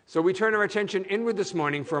 So we turn our attention inward this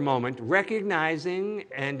morning for a moment, recognizing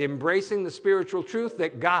and embracing the spiritual truth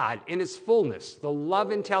that God, in its fullness, the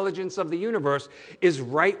love intelligence of the universe, is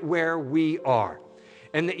right where we are.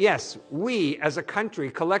 And that, yes, we as a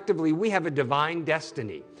country, collectively, we have a divine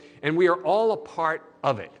destiny, and we are all a part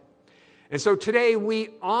of it. And so today we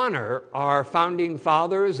honor our founding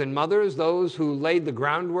fathers and mothers, those who laid the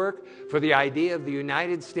groundwork for the idea of the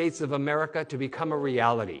United States of America to become a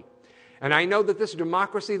reality. And I know that this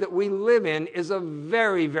democracy that we live in is a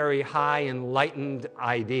very, very high enlightened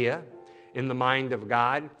idea in the mind of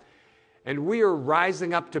God. And we are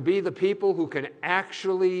rising up to be the people who can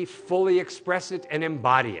actually fully express it and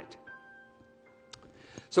embody it.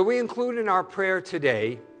 So we include in our prayer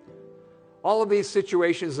today all of these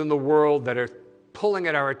situations in the world that are pulling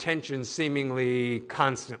at our attention seemingly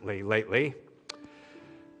constantly lately.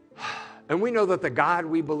 And we know that the God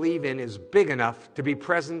we believe in is big enough to be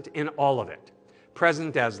present in all of it.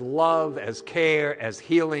 Present as love, as care, as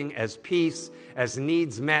healing, as peace, as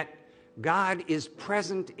needs met. God is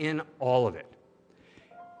present in all of it.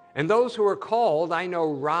 And those who are called, I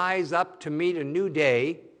know, rise up to meet a new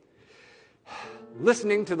day,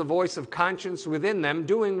 listening to the voice of conscience within them,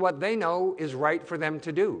 doing what they know is right for them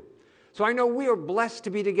to do. So I know we are blessed to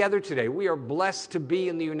be together today. We are blessed to be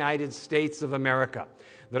in the United States of America,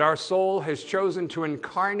 that our soul has chosen to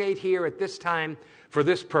incarnate here at this time for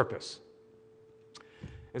this purpose.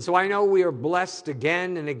 And so I know we are blessed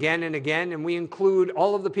again and again and again, and we include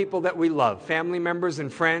all of the people that we love, family members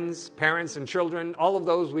and friends, parents and children, all of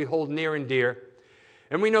those we hold near and dear.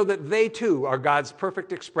 And we know that they too are God's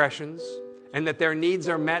perfect expressions, and that their needs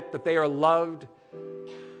are met, that they are loved,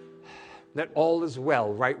 that all is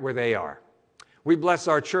well right where they are. We bless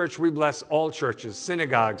our church, we bless all churches,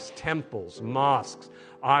 synagogues, temples, mosques,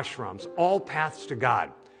 ashrams, all paths to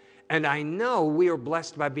God. And I know we are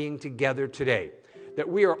blessed by being together today, that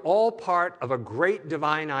we are all part of a great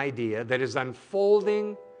divine idea that is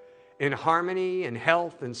unfolding in harmony and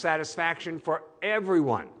health and satisfaction for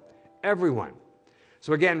everyone, everyone.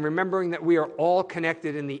 So again, remembering that we are all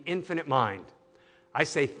connected in the infinite mind, I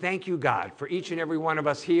say thank you, God, for each and every one of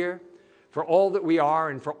us here, for all that we are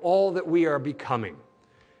and for all that we are becoming.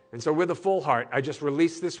 And so with a full heart, I just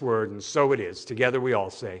release this word, and so it is. Together we all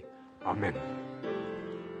say, Amen.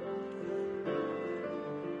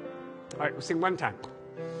 All right, we'll sing one time.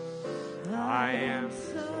 I am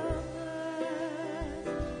so blessed.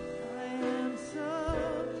 I am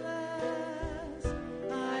so blessed.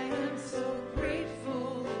 I am so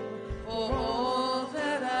grateful for all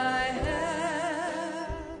that I have.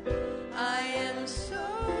 I am so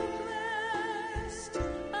blessed.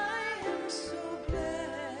 I am so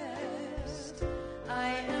blessed. I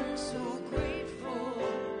am so grateful.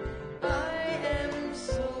 I am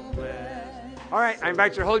so blessed. All right, I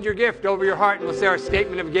invite you to hold your gift over your heart, and we'll say our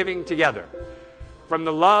statement of giving together. From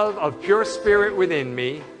the love of pure spirit within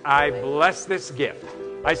me, I bless this gift.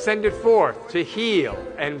 I send it forth to heal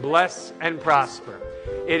and bless and prosper.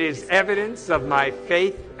 It is evidence of my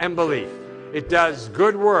faith and belief. It does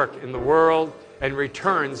good work in the world and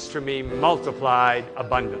returns to me multiplied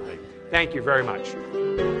abundantly. Thank you very much.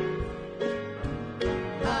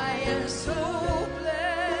 I am so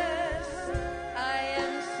blessed. I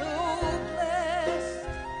am so blessed.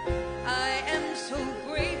 I am so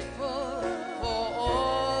grateful for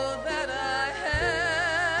all that I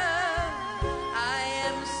have. I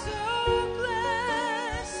am so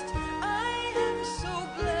blessed. I am so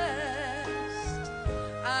blessed.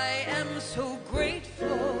 I am so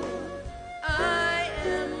grateful. I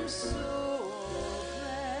am so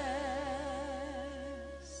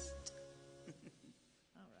blessed.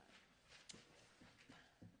 All right.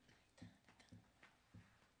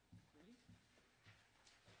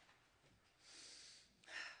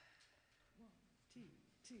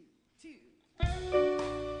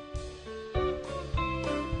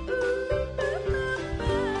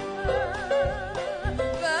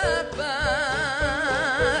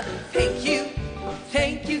 Ba-ba. Thank you,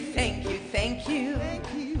 thank you, thank you, thank you. Thank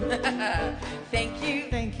you. Thank you.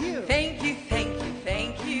 Thank you. Thank you, thank you,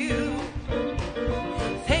 thank you.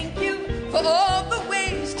 Thank you for all the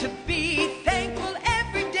ways to be thankful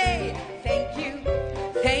every day. Thank you,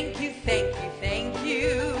 thank you, thank you, thank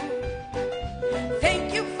you.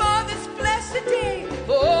 Thank you for this blessed day,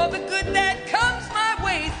 for all the good that comes my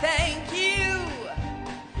way. Thank you,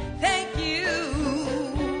 thank you.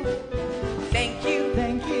 Thank you,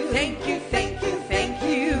 Thank you. thank you, thank you, thank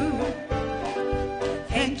you.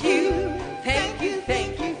 Thank you, thank you,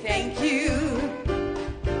 thank you, thank you.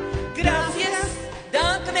 Gracias,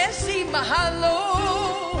 danke, merci, mahalo.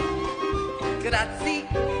 Grazie,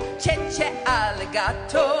 che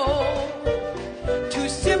alligato. Two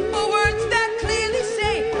simple words that clearly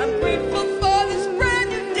say I'm grateful for this brand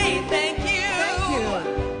new day. Thank you.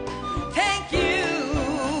 Thank you.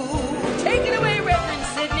 Take it away, Reverend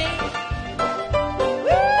Sidney.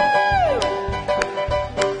 Woo!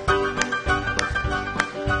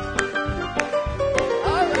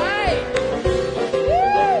 All right.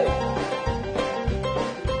 Woo!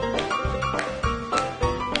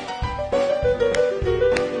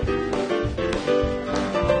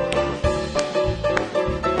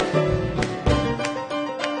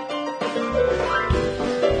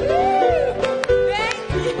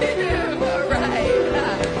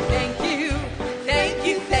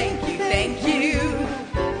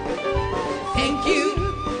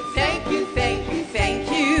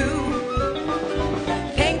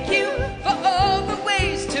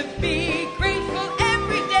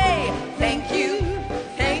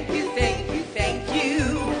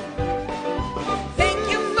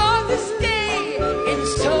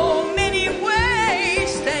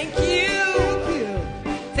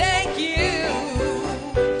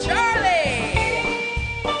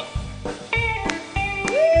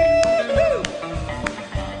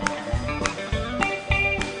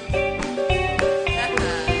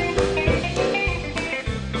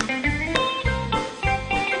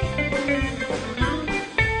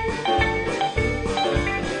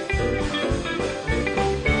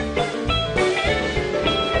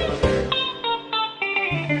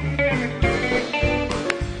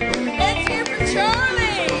 Let's hear for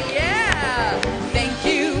Charlie. Yeah. Thank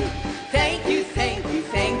you, thank you, thank you,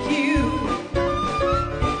 thank you.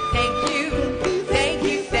 Thank you, thank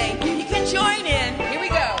you, thank you. You can join in. Here we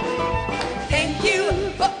go. Thank you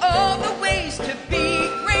for all the ways to be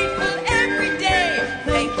grateful every day.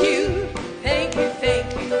 Thank you, thank you,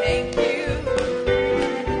 thank you, thank you.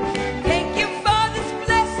 Thank you for this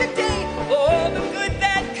blessed day, for all the good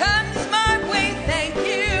that comes my way. Thank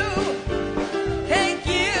you, thank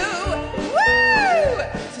you. Woo!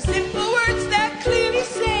 So simple words that clearly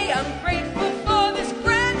say I'm grateful for this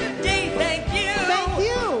brand new day. Thank you. Thank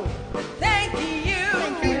you. Thank you.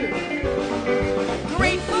 Thank you.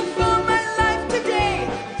 Grateful for my life today.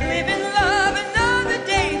 To live in love another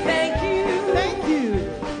day. Thank you. Thank you.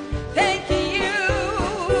 Thank you.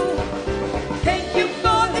 Thank you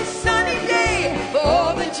for this sunny day. For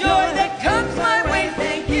all the joy that comes my way.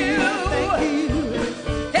 Thank you. Thank you.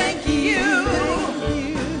 Thank you.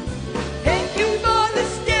 Thank you for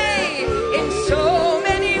this day in so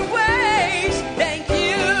many ways. Thank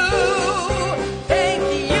you. Thank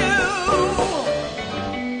you.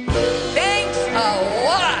 Thanks a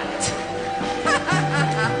lot.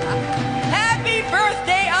 Happy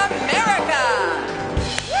birthday, America.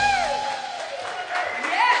 Woo!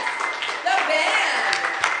 Yes, the band.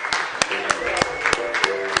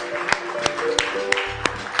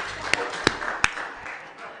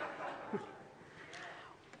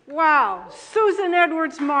 Wow, Susan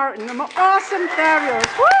Edwards Martin, awesome, fabulous.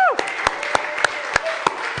 Woo!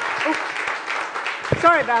 Oh,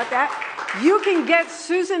 sorry about that. You can get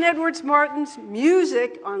Susan Edwards Martin's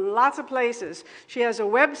music on lots of places. She has a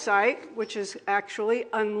website, which is actually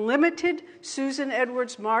Unlimited Susan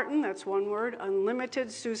Edwards Martin. That's one word,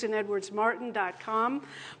 unlimitedsusanedwardsmartin.com.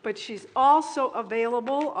 But she's also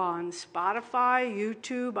available on Spotify,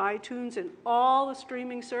 YouTube, iTunes, and all the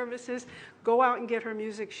streaming services. Go out and get her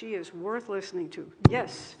music. She is worth listening to.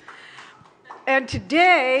 Yes. And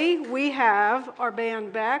today we have our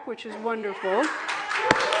band back, which is wonderful.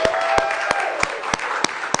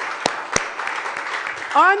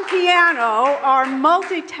 On piano, our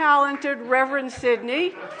multi-talented Reverend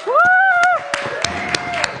Sidney. Woo!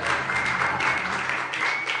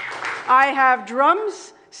 I have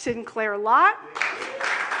drums, Sinclair Lott.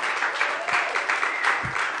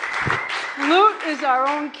 Flute is our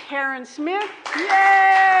own Karen Smith.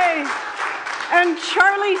 Yay! And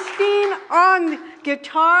Charlie Steen on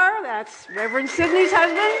guitar. That's Reverend Sidney's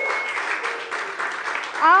husband.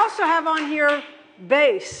 I also have on here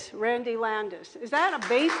bass, Randy Landis. Is that a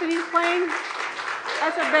bass that he's playing?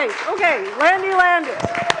 That's a bass. Okay, Randy Landis.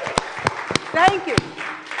 Thank you.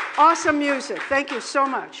 Awesome music. Thank you so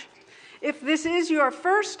much. If this is your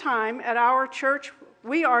first time at our church,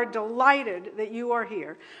 we are delighted that you are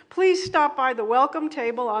here. Please stop by the welcome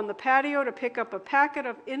table on the patio to pick up a packet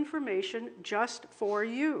of information just for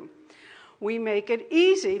you. We make it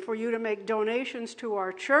easy for you to make donations to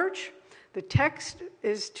our church. The text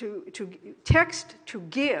is to text to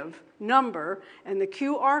give number and the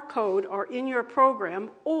QR code are in your program,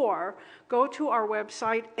 or go to our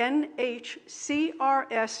website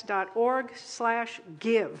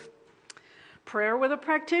nhcrs.org/give. Prayer with a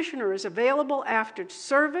practitioner is available after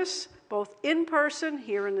service, both in person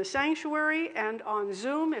here in the sanctuary and on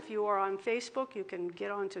Zoom. If you are on Facebook, you can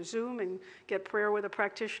get onto Zoom and get prayer with a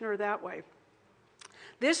practitioner that way.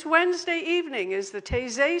 This Wednesday evening is the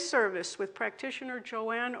Taizé service with practitioner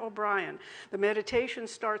Joanne O'Brien. The meditation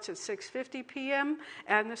starts at 6:50 p.m.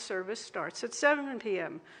 and the service starts at 7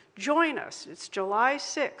 p.m. Join us. It's July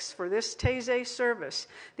 6th for this Taizé service.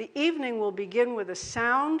 The evening will begin with a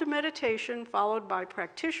sound meditation followed by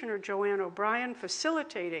practitioner Joanne O'Brien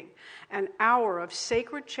facilitating an hour of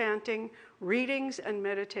sacred chanting, readings, and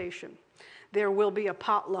meditation. There will be a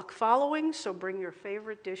potluck following, so bring your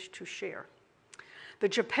favorite dish to share. The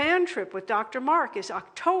Japan trip with Dr. Mark is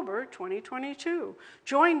October 2022.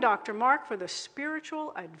 Join Dr. Mark for the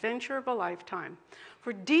spiritual adventure of a lifetime.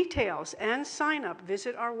 For details and sign up,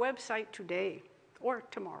 visit our website today or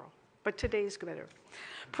tomorrow, but today's better.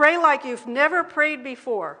 Pray like you've never prayed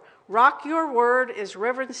before. Rock Your Word is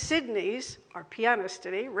Reverend Sidney's, our pianist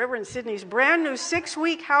today, Reverend Sidney's brand new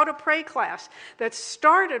 6-week How to Pray class that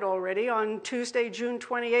started already on Tuesday, June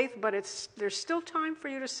 28th, but there's still time for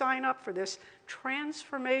you to sign up for this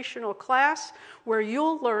transformational class where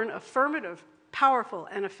you'll learn affirmative, powerful,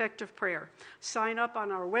 and effective prayer. Sign up on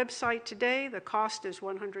our website today. The cost is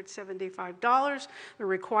 $175. The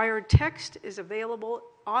required text is available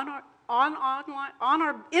in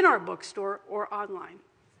our bookstore or online.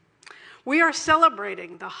 We are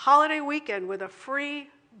celebrating the holiday weekend with a free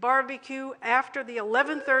barbecue after the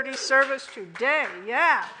 11:30 service today.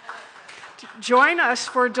 Yeah. Join us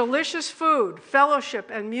for delicious food, fellowship,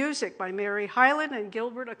 and music by Mary Hyland and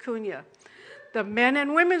Gilbert Acuna. The men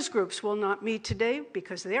and women's groups will not meet today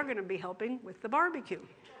because they're going to be helping with the barbecue.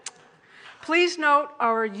 Please note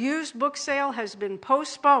our used book sale has been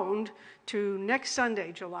postponed to next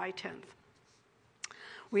Sunday, July 10th.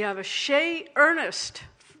 We have a Chez Ernest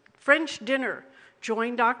French dinner.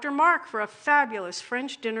 Join Dr. Mark for a fabulous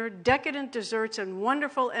French dinner, decadent desserts, and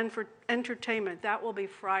wonderful entertainment. That will be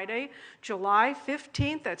Friday, July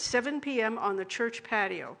 15th at 7 p.m. on the church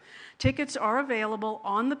patio. Tickets are available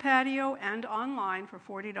on the patio and online for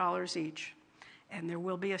 $40 each. And there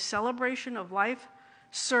will be a celebration of life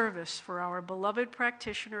service for our beloved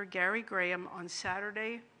practitioner, Gary Graham, on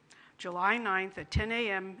Saturday, July 9th at 10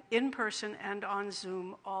 a.m. in person and on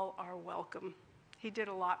Zoom. All are welcome. He did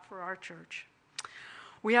a lot for our church.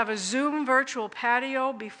 We have a Zoom virtual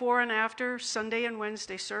patio before and after Sunday and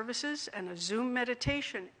Wednesday services, and a Zoom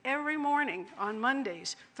meditation every morning on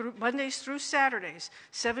Mondays through Saturdays,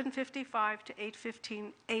 7:55 to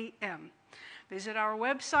 8:15 a.m. Visit our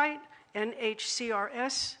website,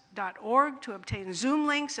 NHCRS.org, to obtain Zoom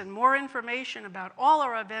links and more information about all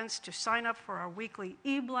our events, to sign up for our weekly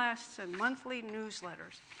e-blasts and monthly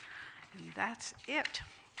newsletters. And that's it.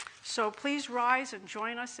 So please rise and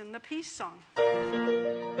join us in the peace song.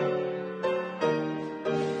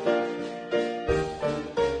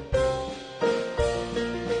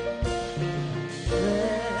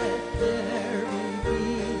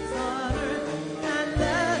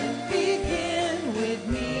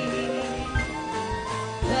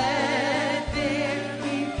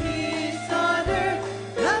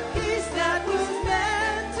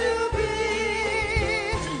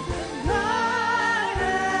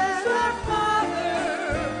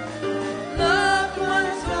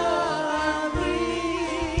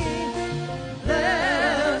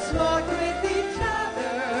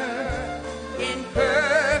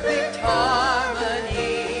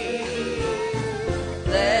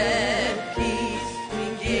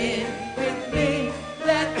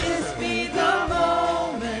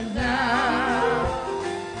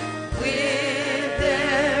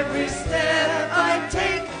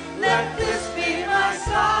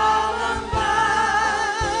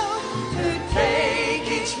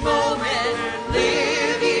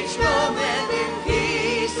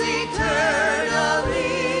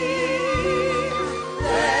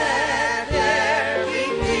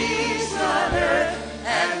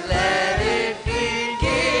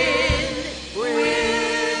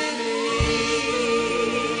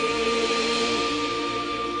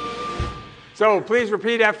 So please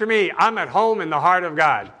repeat after me. I'm at home in the heart of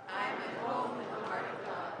God. I'm at home in the heart of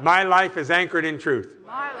God. My life is anchored in truth.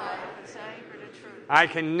 My life is anchored in truth. I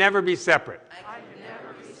can never be separate. I can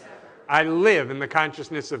never be separate. I live in the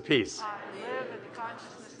consciousness of peace. I live in the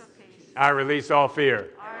consciousness of peace. I release all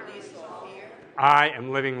fear. I release all fear. I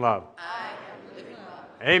am living love. I am living love.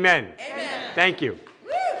 Amen. Amen. Thank you.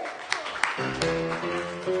 Woo!